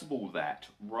possible that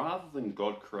rather than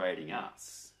God creating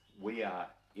us, we are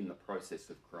in the process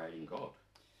of creating God?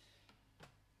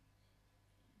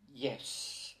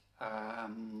 Yes.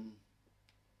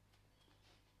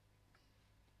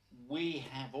 We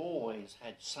have always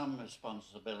had some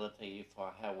responsibility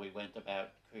for how we went about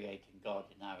creating God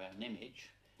in our own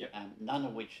image. Yep. None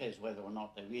of which says whether or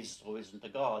not there is or isn't a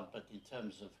God, but in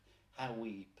terms of how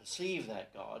we perceive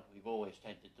that God, we've always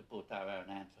tended to put our own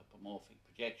anthropomorphic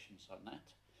projections on that.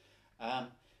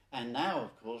 And now,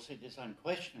 of course, it is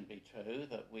unquestionably true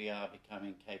that we are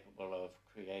becoming capable of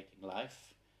creating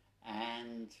life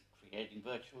and creating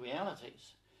virtual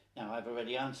realities. Now, I've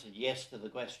already answered yes to the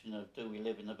question of do we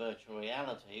live in a virtual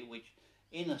reality, which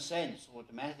in a sense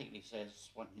automatically says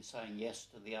when you're saying yes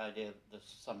to the idea that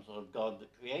there's some sort of God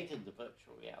that created the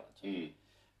virtual reality.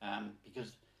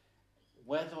 Because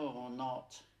whether or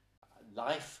not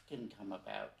life can come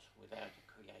about without a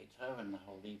creator and the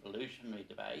whole evolutionary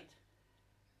debate,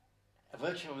 a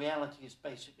virtual realities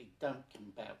basically don't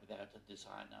come about without a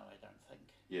designer, I don't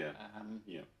think. Yeah.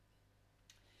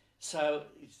 So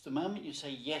it's the moment you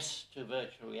say yes to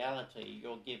virtual reality,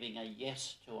 you're giving a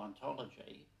yes to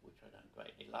ontology, which I don't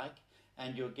greatly like,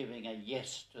 and you're giving a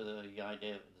yes to the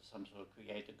idea that there's some sort of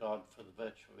creator God for the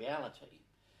virtual reality,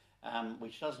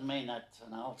 which doesn't mean that's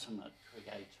an ultimate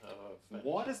creator of...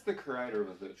 Why does the creator of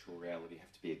a virtual reality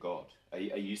have to be a God? Are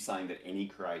you saying that any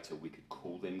creator, we could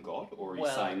call them God? Or are you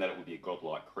saying that it would be a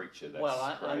godlike creature that's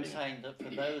I'm saying that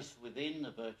for those within the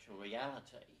virtual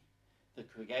reality, the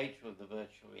creator of the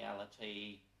virtual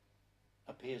reality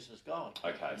appears as God.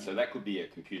 Okay, so that could be a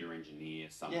computer engineer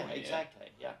somewhere. Yeah,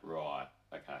 exactly, yeah. Right,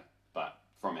 okay. But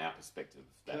from our perspective,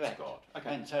 that's Correct. God.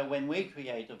 Okay. And so when we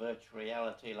create a virtual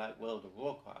reality like World of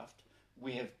Warcraft,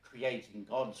 we are creating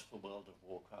gods for World of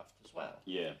Warcraft as well.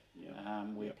 Yeah.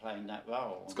 We're playing that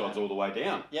role. It's gods all the way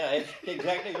down. Yeah, it's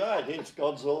exactly right. It's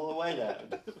gods all the way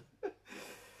down.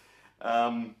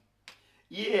 I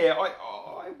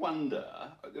wonder.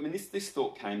 I mean, this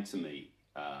thought came to me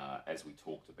as we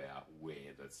talked about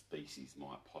where the species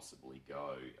might possibly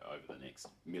go over the next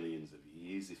millions of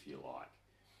years, if you like.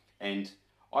 And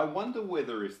I wonder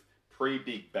whether if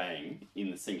pre-Big Bang,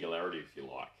 in the singularity, if you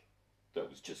like, that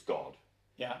was just God.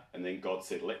 Yeah. And then God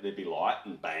said, let there be light,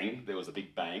 and bang, there was a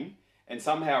big bang. And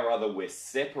somehow or other we're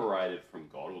separated from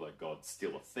God, although God's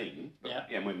still a thing. Yeah.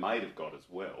 And we're made of God as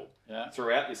well. Yeah.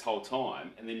 Throughout this whole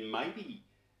time. And then maybe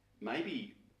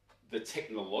the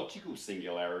technological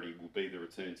singularity will be the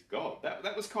return to God.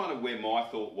 That was kind of where my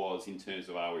thought was in terms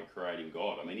of are we creating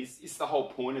God? I mean, is the whole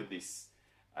point of this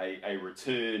a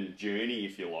return journey,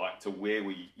 if you like, to where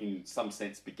we, in some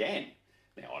sense, began?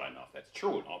 Now, I don't know if that's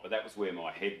true or not, but that was where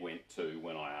my head went to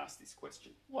when I asked this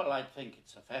question. Well, I think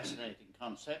it's a fascinating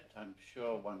concept. I'm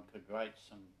sure one could write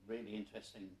some really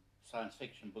interesting science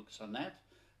fiction books on that.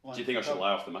 Do you think I should lay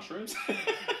off the mushrooms?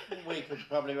 We could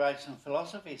probably write some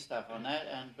philosophy stuff on that,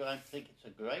 and I think it's a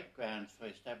great ground for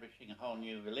establishing a whole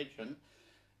new religion.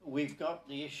 We've got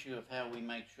the issue of how we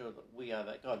make sure that we are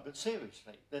that God. But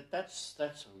seriously, that's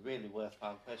a really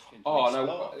worthwhile question to explore.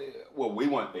 No, well, we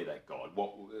won't be that God.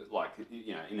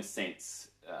 In a sense,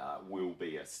 we'll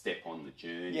be a step on the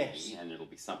journey, yes. And it'll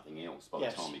be something else by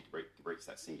the time we reach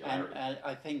that singularity. And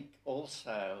I think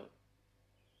also,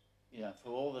 for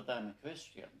all that I'm a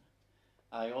Christian,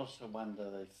 I also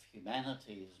wonder if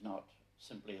humanity is not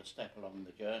simply a step along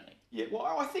the journey. Yeah, well,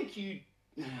 I think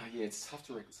it's tough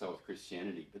to reconcile with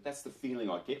Christianity, but that's the feeling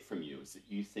I get from you, is that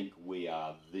you think we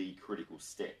are the critical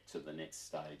step to the next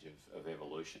stage of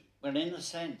evolution. Well, in a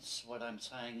sense, what I'm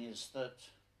saying is that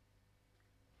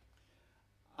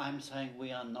I'm saying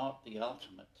we are not the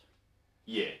ultimate.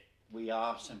 Yeah. We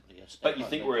are simply a step. But you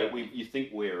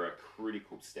think we're a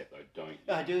critical step, though, don't you?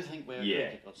 I do think we're a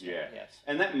critical step. Yes.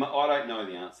 And that I don't know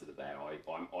the answer to that. I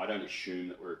don't assume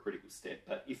that we're a critical step.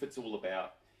 But if it's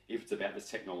about this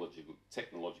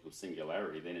technological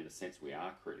singularity, then in a sense we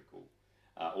are critical.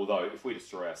 Although if we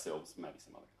destroy ourselves, maybe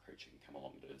some other creature can come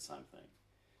along and do the same thing.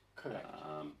 Correct.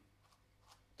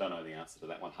 don't know the answer to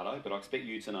that one, Hutto, but I expect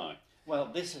you to know.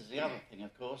 Well, this is the other thing,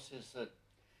 of course, is that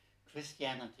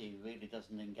Christianity really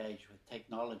doesn't engage with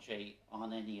technology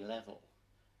on any level.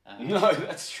 No,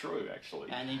 that's true, actually.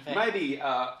 And in fact, maybe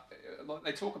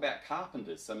they talk about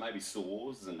carpenters, so maybe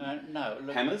saws and no,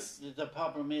 look, hammers. The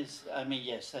problem is, I mean,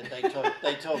 yes, they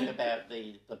talk about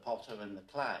the potter and the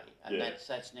clay, and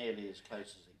that's nearly as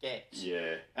close as it gets.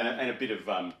 Yeah, and a bit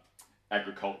of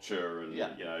agriculture and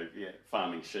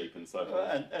farming sheep and so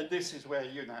forth. And this is where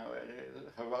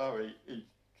Harari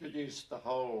introduced the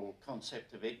whole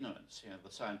concept of ignorance.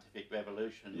 The scientific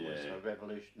revolution was a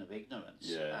revolution of ignorance.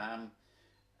 Yeah.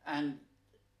 And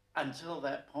until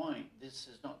that point, this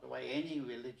is not the way any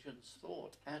religion's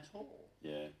thought at all.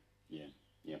 Yeah.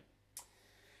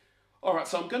 All right,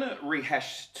 so I'm going to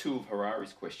rehash two of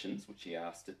Harari's questions, which he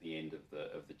asked at the end of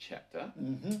the chapter.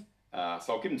 Mm-hmm.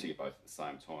 So I'll give them to you both at the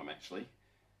same time, actually.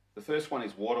 The first one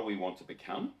is, what do we want to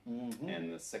become? Mm-hmm.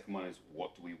 And the second one is,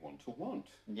 what do we want to want?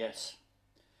 Yes.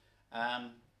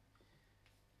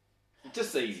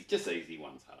 Just easy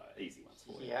ones, Hutto. Easy ones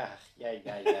for you. Yeah.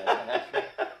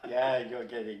 Yeah, you're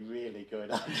getting really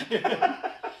good, aren't you?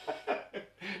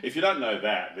 If you don't know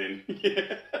that, then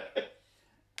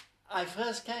I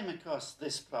first came across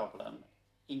this problem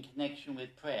in connection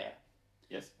with prayer.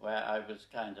 Yes. Where I was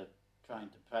kind of trying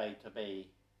to pray to be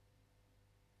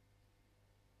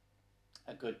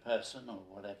a good person or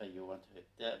whatever you want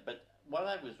to. But what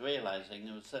I was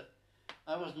realizing was that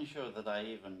I wasn't sure that I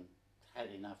even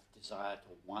had enough desire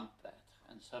to want that.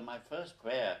 And so my first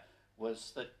prayer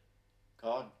was that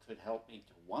God could help me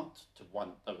to want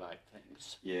the right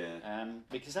things. Yeah.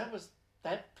 Because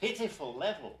that pitiful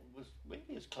level was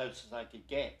really as close as I could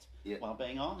get while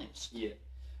being honest. Yeah.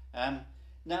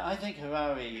 Now, I think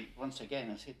Harari, once again,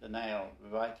 has hit the nail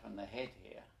right on the head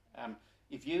here.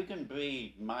 If you can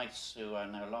breed mice who are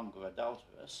no longer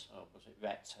adulterous, or was it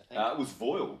rats, I think? It was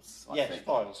foils, I think. Yes,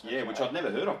 foils. Yeah, which I'd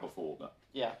never heard of before. But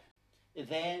yeah.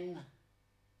 Then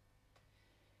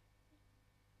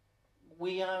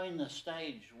we are in the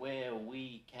stage where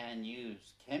we can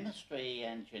use chemistry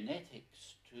and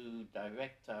genetics to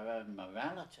direct our own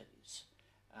moralities.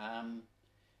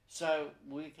 So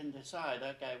we can decide,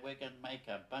 okay, we're going to make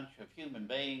a bunch of human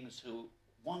beings who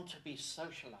want to be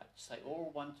socialites. They all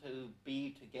want to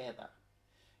be together.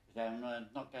 I'm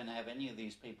not going to have any of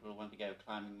these people who want to go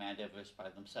climbing Mount Everest by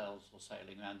themselves or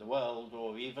sailing around the world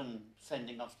or even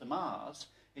sending off to Mars.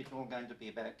 It's all going to be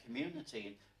about community.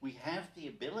 And we have the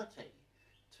ability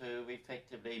to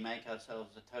effectively make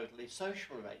ourselves a totally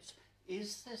social race.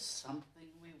 Is there something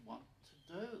we want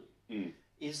to do? Mm.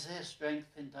 Is there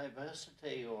strength in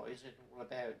diversity, or is it all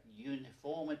about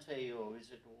uniformity, or is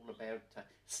it all about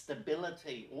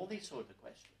stability? All these sort of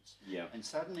questions. Yeah. And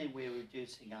suddenly we're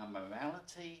reducing our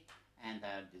morality and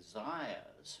our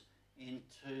desires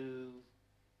into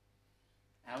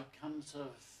outcomes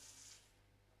of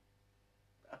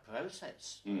a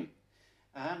process. Mm.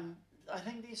 I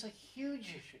think these are huge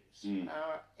issues. Mm.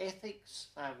 Our ethics,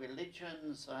 our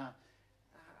religions, our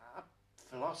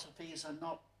philosophies are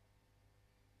not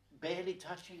barely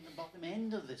touching the bottom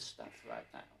end of this stuff right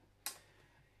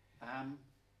now.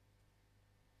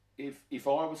 If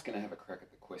I was going to have a crack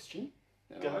at the question,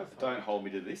 don't it. hold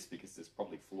me to this because there's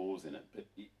probably flaws in it, but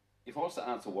if I was to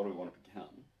answer what do we want to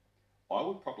become, I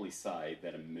would probably say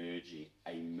that a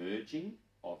merging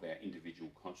of our individual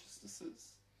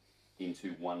consciousnesses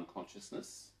into one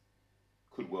consciousness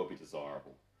could well be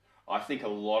desirable. I think a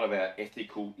lot of our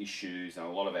ethical issues and a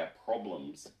lot of our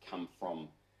problems come from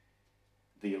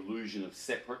the illusion of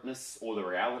separateness or the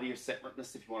reality of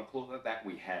separateness, if you want to call it that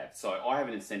we have. So I have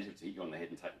an incentive to hit you on the head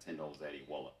and take $10 out of your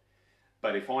wallet.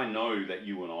 But if I know that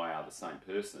you and I are the same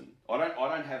person, I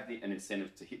don't have an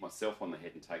incentive to hit myself on the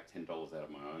head and take $10 out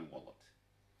of my own wallet.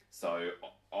 So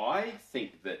I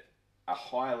think that a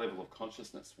higher level of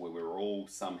consciousness where we're all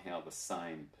somehow the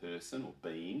same person or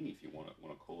being, if you want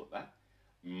to call it that,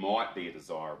 might be a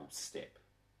desirable step.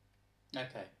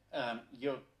 Okay,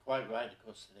 you're quite right, of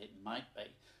course, that it might be.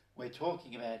 We're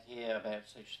talking about here about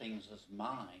such things as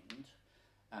mind,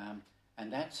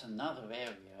 and that's another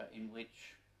area in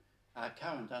which our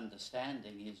current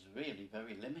understanding is really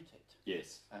very limited.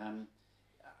 Yes.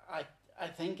 I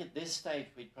think at this stage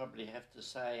we'd probably have to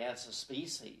say, as a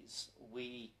species,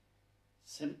 we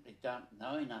simply don't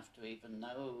know enough to even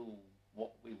know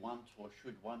what we want or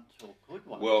should want or could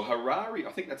want. Well, Harari,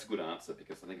 I think that's a good answer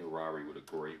because I think Harari would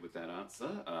agree with that answer.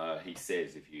 He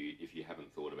says if you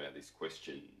haven't thought about this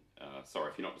question, if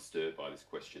you're not disturbed by this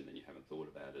question, then you haven't thought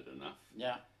about it enough.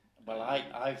 Yeah. Well,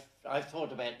 I've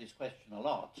thought about this question a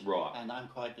lot. Right. And I'm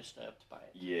quite disturbed by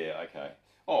it. Yeah, okay.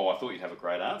 Oh, I thought you'd have a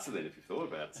great answer then if you thought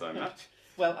about it so much.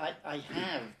 Well, I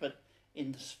have, but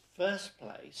in the first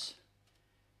place,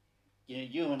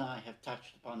 you and I have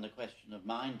touched upon the question of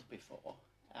mind before,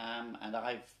 and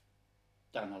I've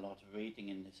done a lot of reading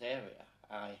in this area.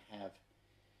 I have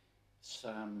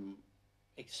some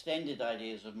extended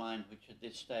ideas of mind which at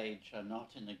this stage are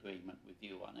not in agreement with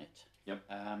you on it. Yep.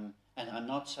 And I'm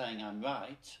not saying I'm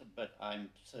right, but I'm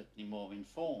certainly more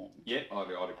informed. Yeah, I'd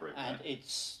agree with And that.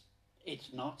 it's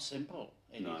not simple.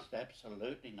 It No. is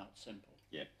absolutely not simple.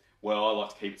 Yeah. Well, I like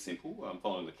to keep it simple. I'm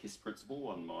following the KISS principle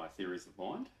on my theories of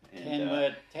mind. And,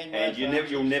 10 and word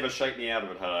you'll never shake me out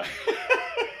of it, hello.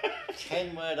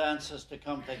 10-word answers to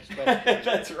complex questions.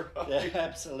 That's right. They're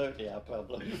absolutely our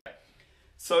problem.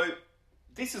 So,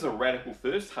 this is a radical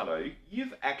first, hello.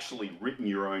 You've actually written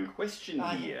your own question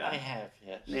here. I have,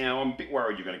 yes. Now, I'm a bit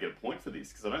worried you're going to get a point for this,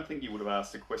 because I don't think you would have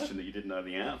asked a question that you didn't know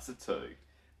the answer to.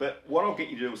 But what I'll get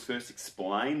you to do is first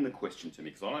explain the question to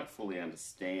me, because I don't fully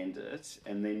understand it,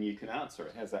 and then you can answer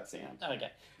it. How's that sound?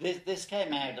 Okay. This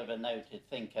came out of a noted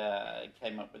thinker,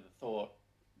 came up with a thought.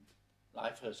 I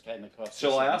first came across.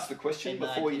 Shall I ask the question in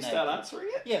before you start 1980. answering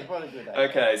it? Yeah, what a good idea.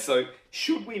 Okay, so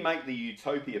should we make the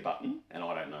Utopia button, and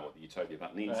I don't know what the Utopia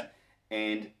button is, Right.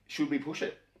 and should we push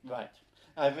it? Right.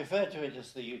 I've referred to it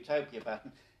as the Utopia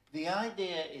button. The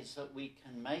idea is that we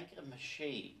can make a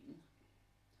machine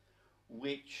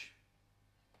which,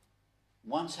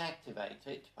 once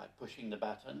activated by pushing the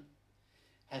button,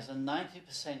 has a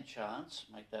 90% chance,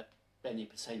 make that any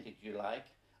percentage you like,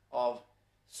 of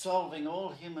solving all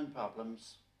human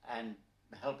problems and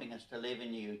helping us to live in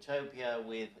a utopia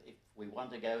with, if we want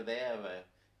to go there, a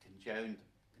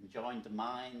conjoined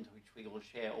mind, which we all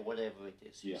share, or whatever it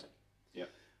is. You Yeah. see. Yeah.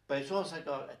 But it's also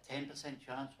got a 10%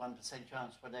 chance, 1%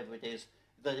 chance, whatever it is,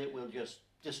 that it will just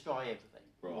destroy everything.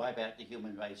 Right. Wipe out the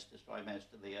human race, destroy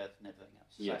most of the earth and everything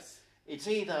else. Yes. So it's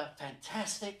either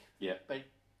fantastic, Yeah. but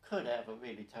it could have a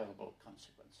really terrible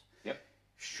consequence. Yep.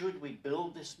 Should we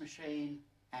build this machine?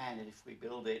 And if we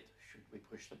build it, should we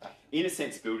push the button? In a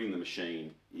sense, building the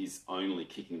machine is only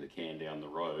kicking the can down the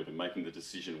road and making the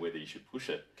decision whether you should push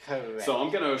it. Correct. So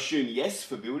I'm going to assume yes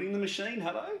for building the machine.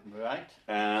 Hello. Right.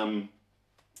 And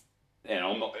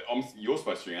you're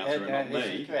supposed to answer it, Okay, not this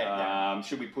me. is correct, yeah.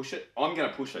 Should we push it? I'm going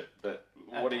to push it, but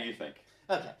what do you think?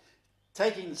 Okay.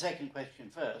 Taking the second question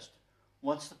first,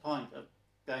 what's the point of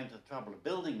going to the trouble of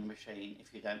building the machine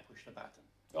if you don't push the button?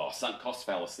 Oh, sunk cost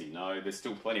fallacy. No, there's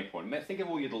still plenty of point. Think of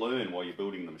all you'd learn while you're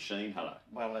building the machine. Hello.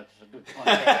 Well, that's a good point.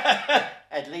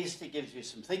 At least it gives you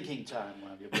some thinking time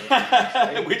while you're building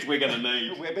this Which we're going to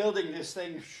need. We're building this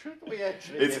thing. Should we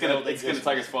actually? It's be going building to this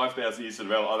take us 5,000 years to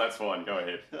develop. Oh, that's fine. Go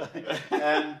ahead.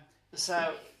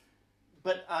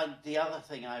 But the other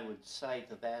thing I would say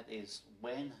to that is,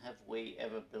 when have we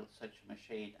ever built such a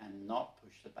machine and not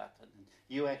pushed the button? And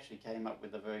you actually came up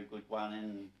with a very good one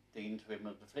in the interim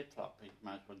of the flip-flop. You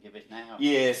might as well give it now.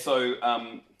 Yeah, so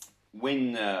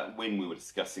when we were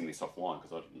discussing this offline,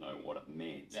 because I didn't know what it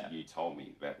meant, Yeah. you told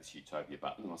me about this Utopia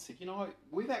button, and I said,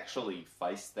 we've actually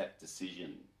faced that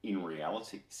decision in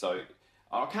reality. So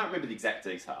I can't remember the exact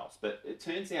details, but it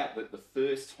turns out that the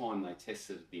first time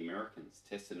the Americans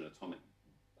tested an atomic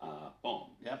bomb,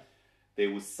 Yep. there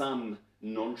was some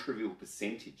non-trivial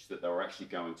percentage that they were actually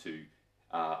going to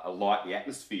alight the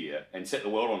atmosphere and set the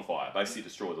world on fire, basically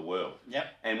destroy the world. Yep.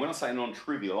 And when I say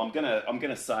non-trivial, I'm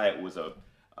gonna say it was a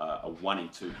 1 in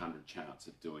 200 chance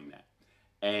of doing that.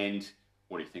 And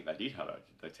what do you think they did, Hutto?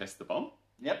 Did they test the bomb?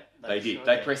 Yep. They did. sure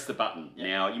They did. pressed the button. Yep.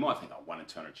 Now, you might think, 1 in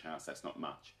 200 chance, that's not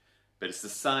much. But it's the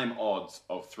same odds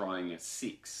of throwing a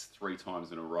 6 3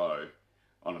 times in a row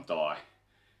on a die.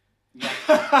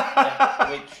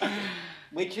 Yeah,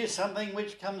 which is something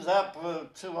which comes up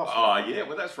too often. Oh, yeah,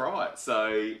 well, that's right.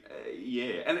 So,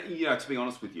 yeah. And, to be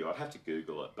honest with you, I'd have to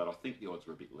Google it, but I think the odds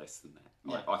were a bit less than that.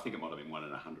 Yeah. I think it might have been 1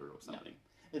 in 100 or something.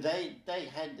 They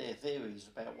had their theories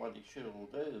about what it should all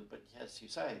do, but as you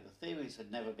say, the theories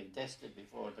had never been tested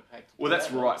before at the practical Well, that's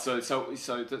level. right. So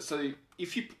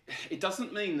if it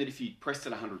doesn't mean that if you pressed it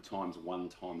 100 times one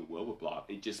time the world would blow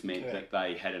up. It just meant Correct. that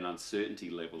they had an uncertainty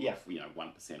level Yeah. of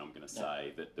 1%. I'm going to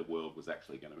say that the world was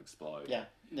actually going to explode. Yeah.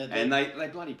 No, And they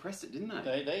bloody pressed it, didn't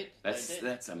they? They did.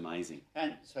 That's amazing.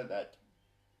 And so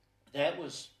that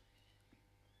was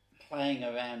playing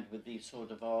around with these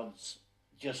sort of odds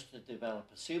just to develop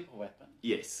a super weapon.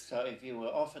 Yes. So if you were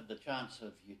offered the chance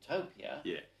of utopia,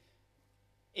 Yeah.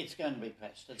 it's going to be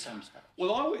pressed at some stage.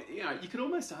 Well, you could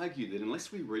almost argue that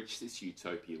unless we reach this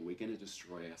utopia, we're going to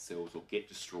destroy ourselves or get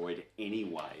destroyed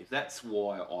anyway. That's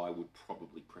why I would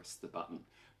probably press the button.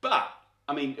 But,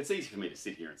 I mean, it's easy for me to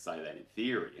sit here and say that in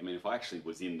theory. I mean, if I actually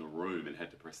was in the room and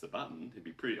had to press the button,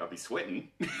 I'd be sweating.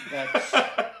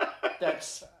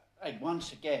 That's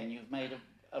once again, you've made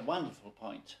a wonderful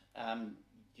point.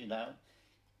 You know,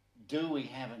 do we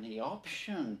have any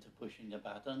option to pushing the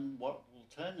button? What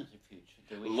alternative future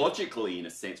do we have? Logically, in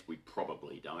a sense, we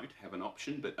probably don't have an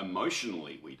option, but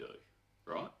emotionally we do,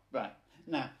 right? Right.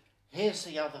 Now, here's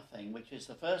the other thing, which is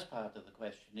the first part of the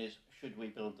question is, should we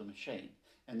build the machine?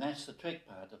 And that's the trick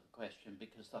part of the question,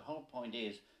 because the whole point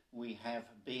is we have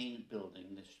been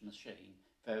building this machine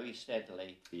very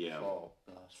steadily for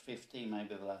the last 50,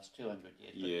 maybe the last 200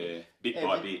 years. Yeah, bit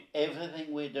by bit.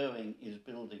 Everything we're doing is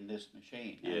building this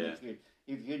machine. And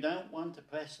if you don't want to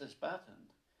press this button,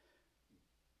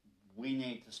 we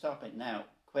need to stop it. Now,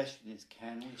 question is,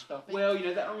 can we stop it? Well, you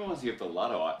know, that reminds me of the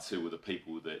Luddites, who were the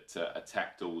people that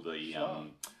attacked all the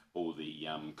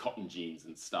cotton gins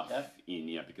and stuff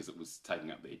because it was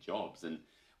taking up their jobs. And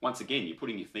once again, you're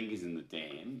putting your fingers in the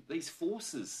dam. These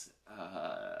forces,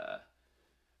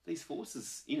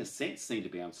 in a sense, seem to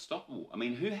be unstoppable. I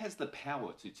mean, who has the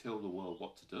power to tell the world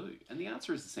what to do? And the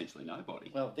answer is essentially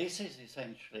nobody. Well, this is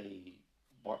essentially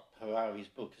what Harari's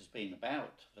book has been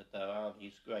about, that there are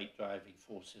these great driving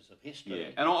forces of history. Yeah,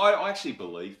 and I actually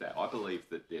believe that. I believe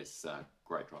that there's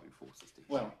great driving forces to history.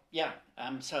 Well, yeah.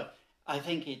 So I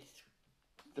think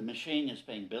the machine is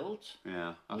being built.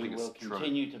 Yeah, I think it's true. We will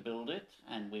continue to build it,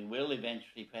 and we will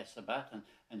eventually press the button.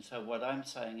 And so what I'm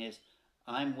saying is,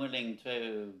 I'm willing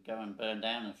to go and burn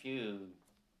down a few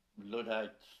Luddite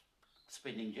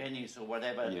spinning jennies or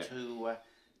whatever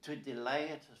to delay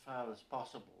it as far as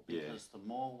possible, because the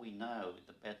more we know,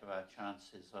 the better our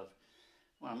chances of,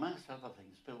 well, amongst other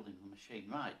things, building the machine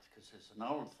right, because there's an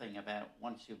old thing about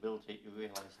once you built it, you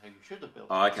realise how you should have built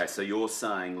it. Okay, so you're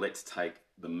saying let's take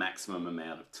the maximum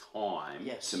amount of time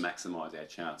to maximise our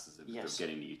chances of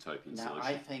getting the utopian solution. Now,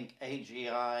 I think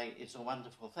AGI is a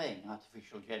wonderful thing,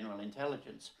 artificial general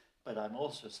intelligence, but I'm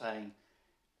also saying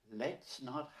let's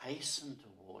not hasten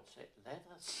towards it. Let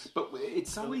us... But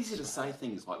it's so easy to say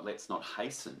things like let's not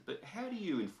hasten, but how do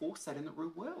you enforce that in the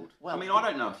real world? Well, I mean, I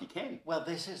don't know if you can. Well,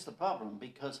 this is the problem,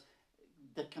 because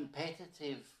the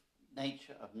competitive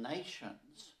nature of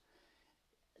nations,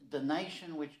 the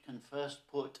nation which can first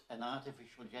put an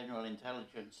artificial general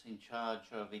intelligence in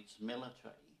charge of its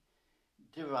military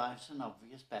derives an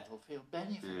obvious battlefield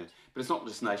benefit. Yeah. But it's not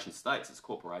just nation states, it's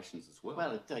corporations as well.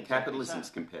 Well, exactly capitalism's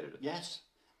competitive. Yes.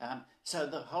 So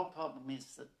the whole problem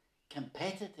is that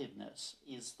competitiveness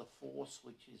is the force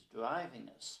which is driving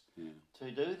us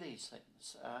to do these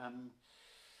things.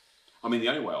 I mean, the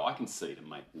only way I can see to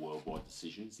make worldwide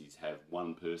decisions is have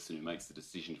one person who makes the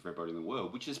decision for everybody in the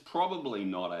world, which is probably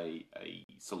not a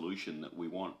solution that we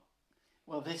want.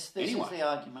 Well, this is the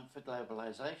argument for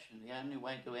globalisation. The only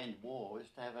way to end war is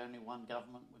to have only one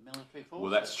government with military forces.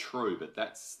 Well, that's true, but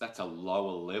that's a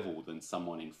lower level than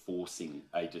someone enforcing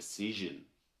a decision.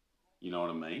 You know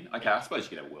what I mean? Okay, I suppose you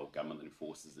could have a world government that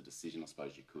enforces a decision. I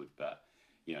suppose you could, but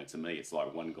you know, to me, it's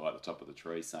like one guy at the top of the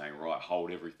tree saying, "Right, hold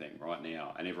everything right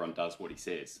now," and everyone does what he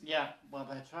says. Yeah, well,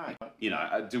 that's right. You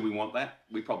know, do we want that?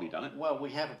 We probably don't. Well, we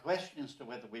have a question as to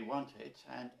whether we want it,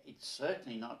 and it's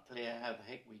certainly not clear how the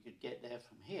heck we could get there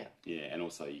from here. Yeah, and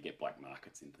also you get black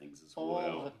markets in things as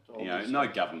well. You know, no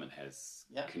government has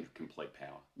complete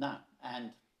power. No,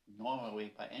 and nor are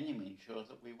we by any means sure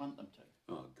that we want them to.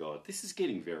 Oh, God, this is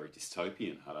getting very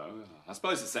dystopian, Hutto. I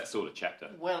suppose it's that sort of chapter.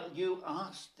 Well, you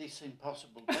asked this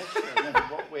impossible question, and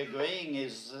what we're agreeing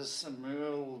is there's some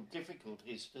real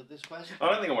difficulties to this question.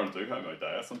 I don't think I want to do Homo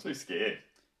Deus. I'm too scared.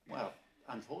 Well,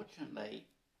 unfortunately,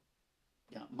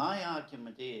 my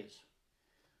argument is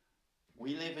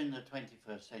we live in the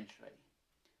 21st century,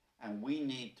 and we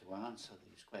need to answer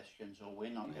these questions, or we're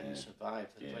not going to survive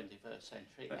the 21st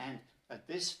century. And at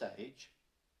this stage,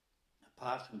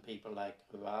 apart from people like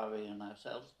Harari and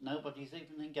ourselves, nobody's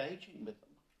even engaging with them.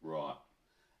 Right.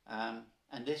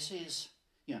 And this is,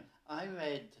 I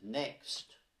read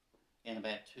Next in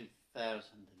about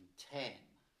 2010,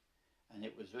 and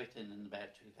it was written in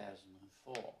about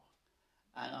 2004,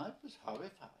 and I was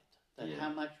horrified that how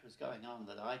much was going on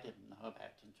that I didn't know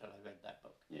about until I read that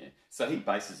book. Yeah. So he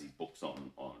bases his books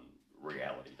on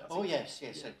reality, doesn't he? Oh, yes.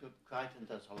 Crichton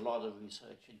does a lot of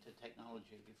research into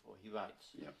technology before he writes.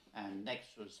 Yep. And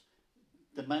Next was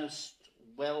the most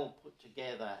well put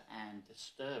together and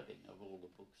disturbing of all the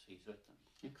books he's written.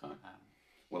 Okay.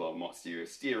 Well, I might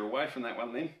steer away from that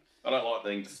one then. I don't like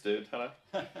being disturbed, hello.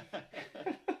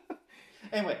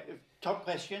 Anyway, top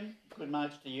question. Good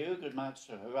marks to you. Good marks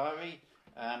to Harari.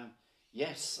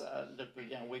 Yes, look,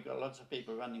 we've got lots of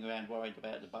people running around worried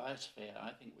about the biosphere.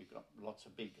 I think we've got lots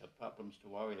of bigger problems to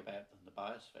worry about than the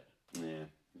biosphere.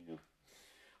 Yeah.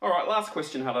 All right, last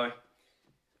question, Hutto.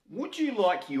 Would you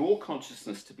like your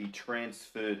consciousness to be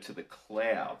transferred to the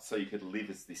cloud so you could live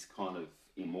as this kind of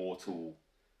immortal,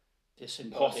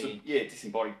 disembodied,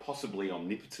 possibly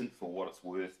omnipotent for what it's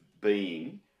worth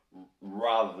being,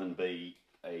 rather than be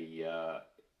a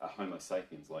Homo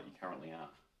sapiens like you currently are?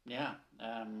 Yeah,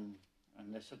 and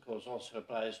this, of course, also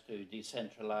applies to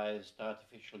decentralized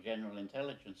artificial general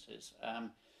intelligences.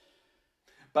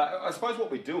 But I suppose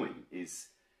what we're doing is,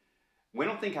 when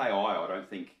I think AI, I don't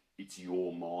think it's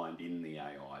your mind in the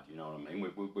AI. Do you know what I mean?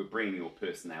 We're bringing your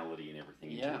personality and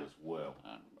everything into it as well.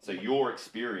 So your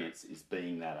experience is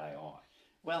being that AI.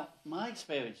 Well, my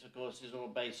experience, of course, is all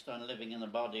based on living in a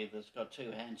body that's got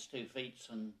 2 hands, 2 feet,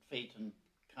 and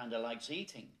kind of likes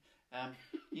eating.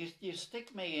 You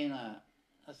stick me in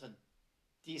as a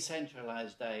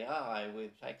decentralized AI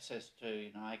with access to,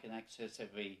 I can access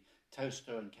every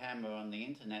toaster and camera on the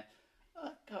internet.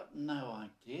 I've got no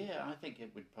idea. I think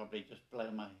it would probably just blow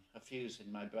a fuse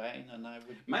in my brain, and I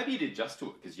would... Maybe you'd adjust to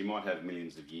it, because you might have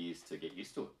millions of years to get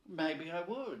used to it. Maybe I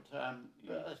would.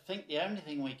 But I think the only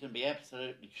thing we can be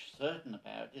absolutely certain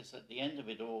about is at the end of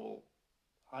it all,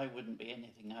 I wouldn't be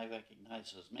anything I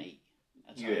recognise as me,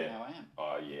 as I now am.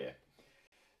 Oh, yeah.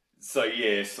 So,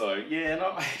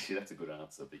 no, actually, that's a good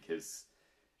answer, because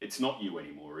it's not you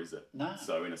anymore, is it? No.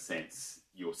 So, in a sense,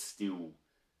 you're still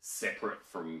separate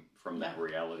from that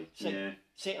reality.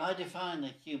 See, I define a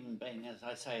human being, as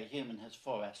I say, a human has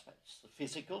 4 aspects: the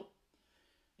physical,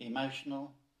 the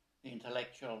emotional, the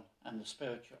intellectual, and the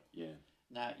spiritual. Yeah.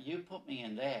 Now, you put me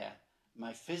in there,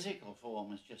 my physical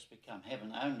form has just become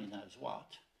heaven only knows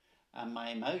what, and my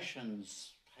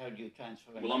emotions, how do you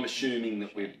transfer? Well, I'm assuming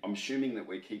that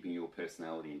we're keeping your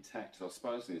personality intact. So I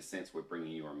suppose, in a sense, we're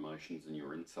bringing your emotions and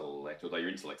your intellect, although your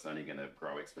intellect's only going to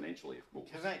grow exponentially, of course.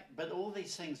 Correct, but all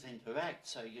these things interact.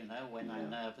 So when I'm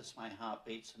nervous, my heart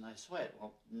beats and I sweat.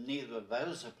 Well, neither of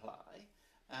those apply.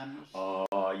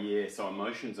 So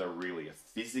emotions are really a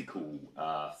physical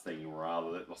thing,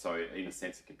 rather than... So, in a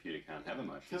sense, a computer can't have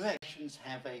emotions. Corrections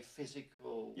have a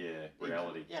physical...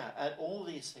 reality. All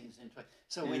these things interact.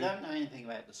 So we don't know anything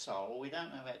about the soul. We don't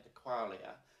know about the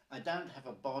qualia. I don't have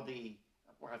a body...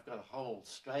 Well, I've got a whole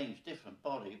strange, different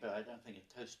body, but I don't think a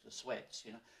toaster sweats,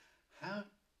 How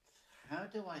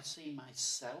do I see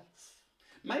myself?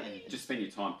 Maybe you just spend your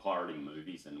time pirating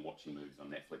movies and watching movies on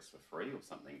Netflix for free or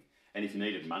something. And if you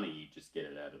needed money, you just get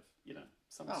it out of,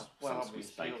 some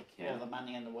Swiss bank account. All the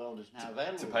money in the world is now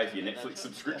available. To pay for your Netflix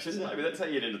subscription. Maybe that's how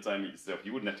you'd entertain yourself.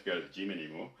 You wouldn't have to go to the gym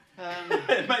anymore.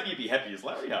 Maybe you'd be happy as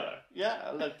Larry Hutto.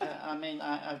 Yeah, look,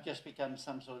 I've just become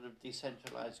some sort of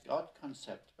decentralised God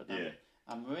concept, but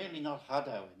I'm really not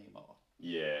Hutto anymore.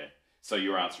 Yeah. So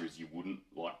your answer is you wouldn't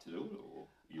like to do it, or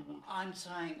you would? I'm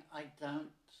saying I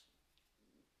don't.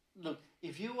 Look,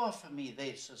 if you offer me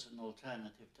this as an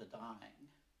alternative to dying,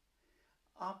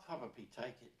 I'll probably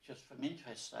take it just from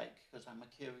interest's sake, because I'm a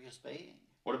curious being.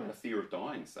 What about a fear of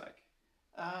dying's sake?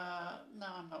 No,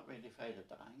 I'm not really afraid of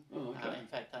dying. Oh, okay. In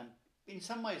fact, I'm in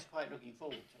some ways quite looking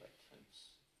forward to it.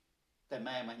 There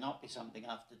may or may not be something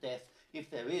after death. If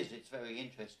there is, it's very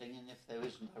interesting, and if there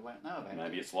isn't, I won't know about it.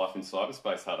 Maybe it's life in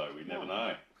cyberspace, Hutto. We never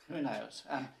know. Who knows?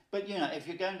 But, if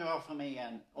you're going to offer me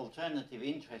an alternative,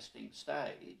 interesting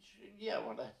stage,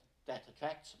 that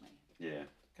attracts me. Yeah,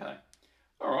 okay.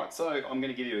 All right, so I'm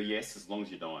going to give you a yes as long as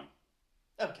you're dying.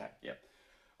 Okay. Yep.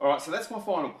 All right, so that's my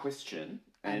final question.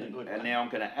 And now I'm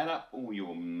going to add up all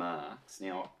your marks.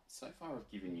 Now, so far I've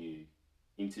given you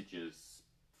integers,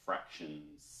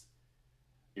 fractions,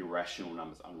 irrational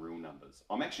numbers, unreal numbers.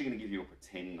 I'm actually going to give you a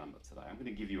pretend number today. I'm going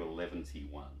to give you 11-1.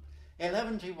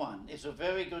 11-1 is a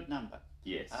very good number.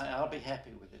 Yes. I'll be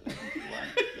happy with 11-1.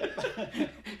 Yep.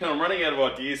 And I'm running out of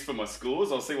ideas for my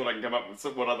scores. I'll see what I can come up with,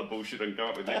 what other bullshit I can come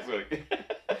up with next week.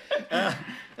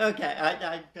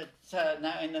 Okay, but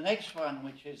now in the next one,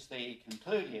 which is the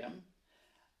concludium,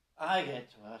 I get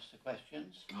to ask the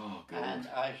questions. Oh, God. And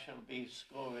I shall be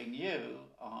scoring you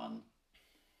on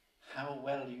how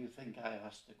well you think I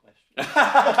asked the question.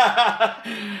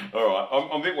 All right,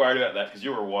 I'm a bit worried about that, because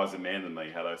you're a wiser man than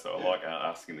me, Hutto, so I like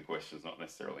asking the questions, not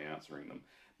necessarily answering them.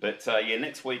 But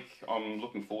next week I'm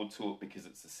looking forward to it, because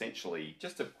it's essentially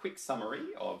just a quick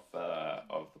summary of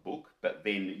the book, but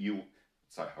then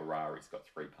so Harari's got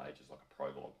 3 pages, like a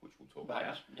prologue, which we'll talk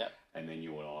about. Yep. And then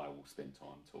you and I will spend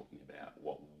time talking about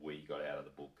what we got out of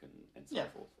the book and so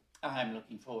forth. I'm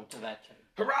looking forward to that too.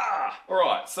 Hurrah! All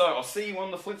right, so I'll see you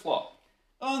on the flip-flop.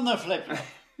 On the flip-flop.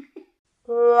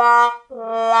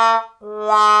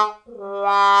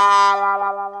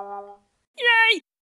 Yay!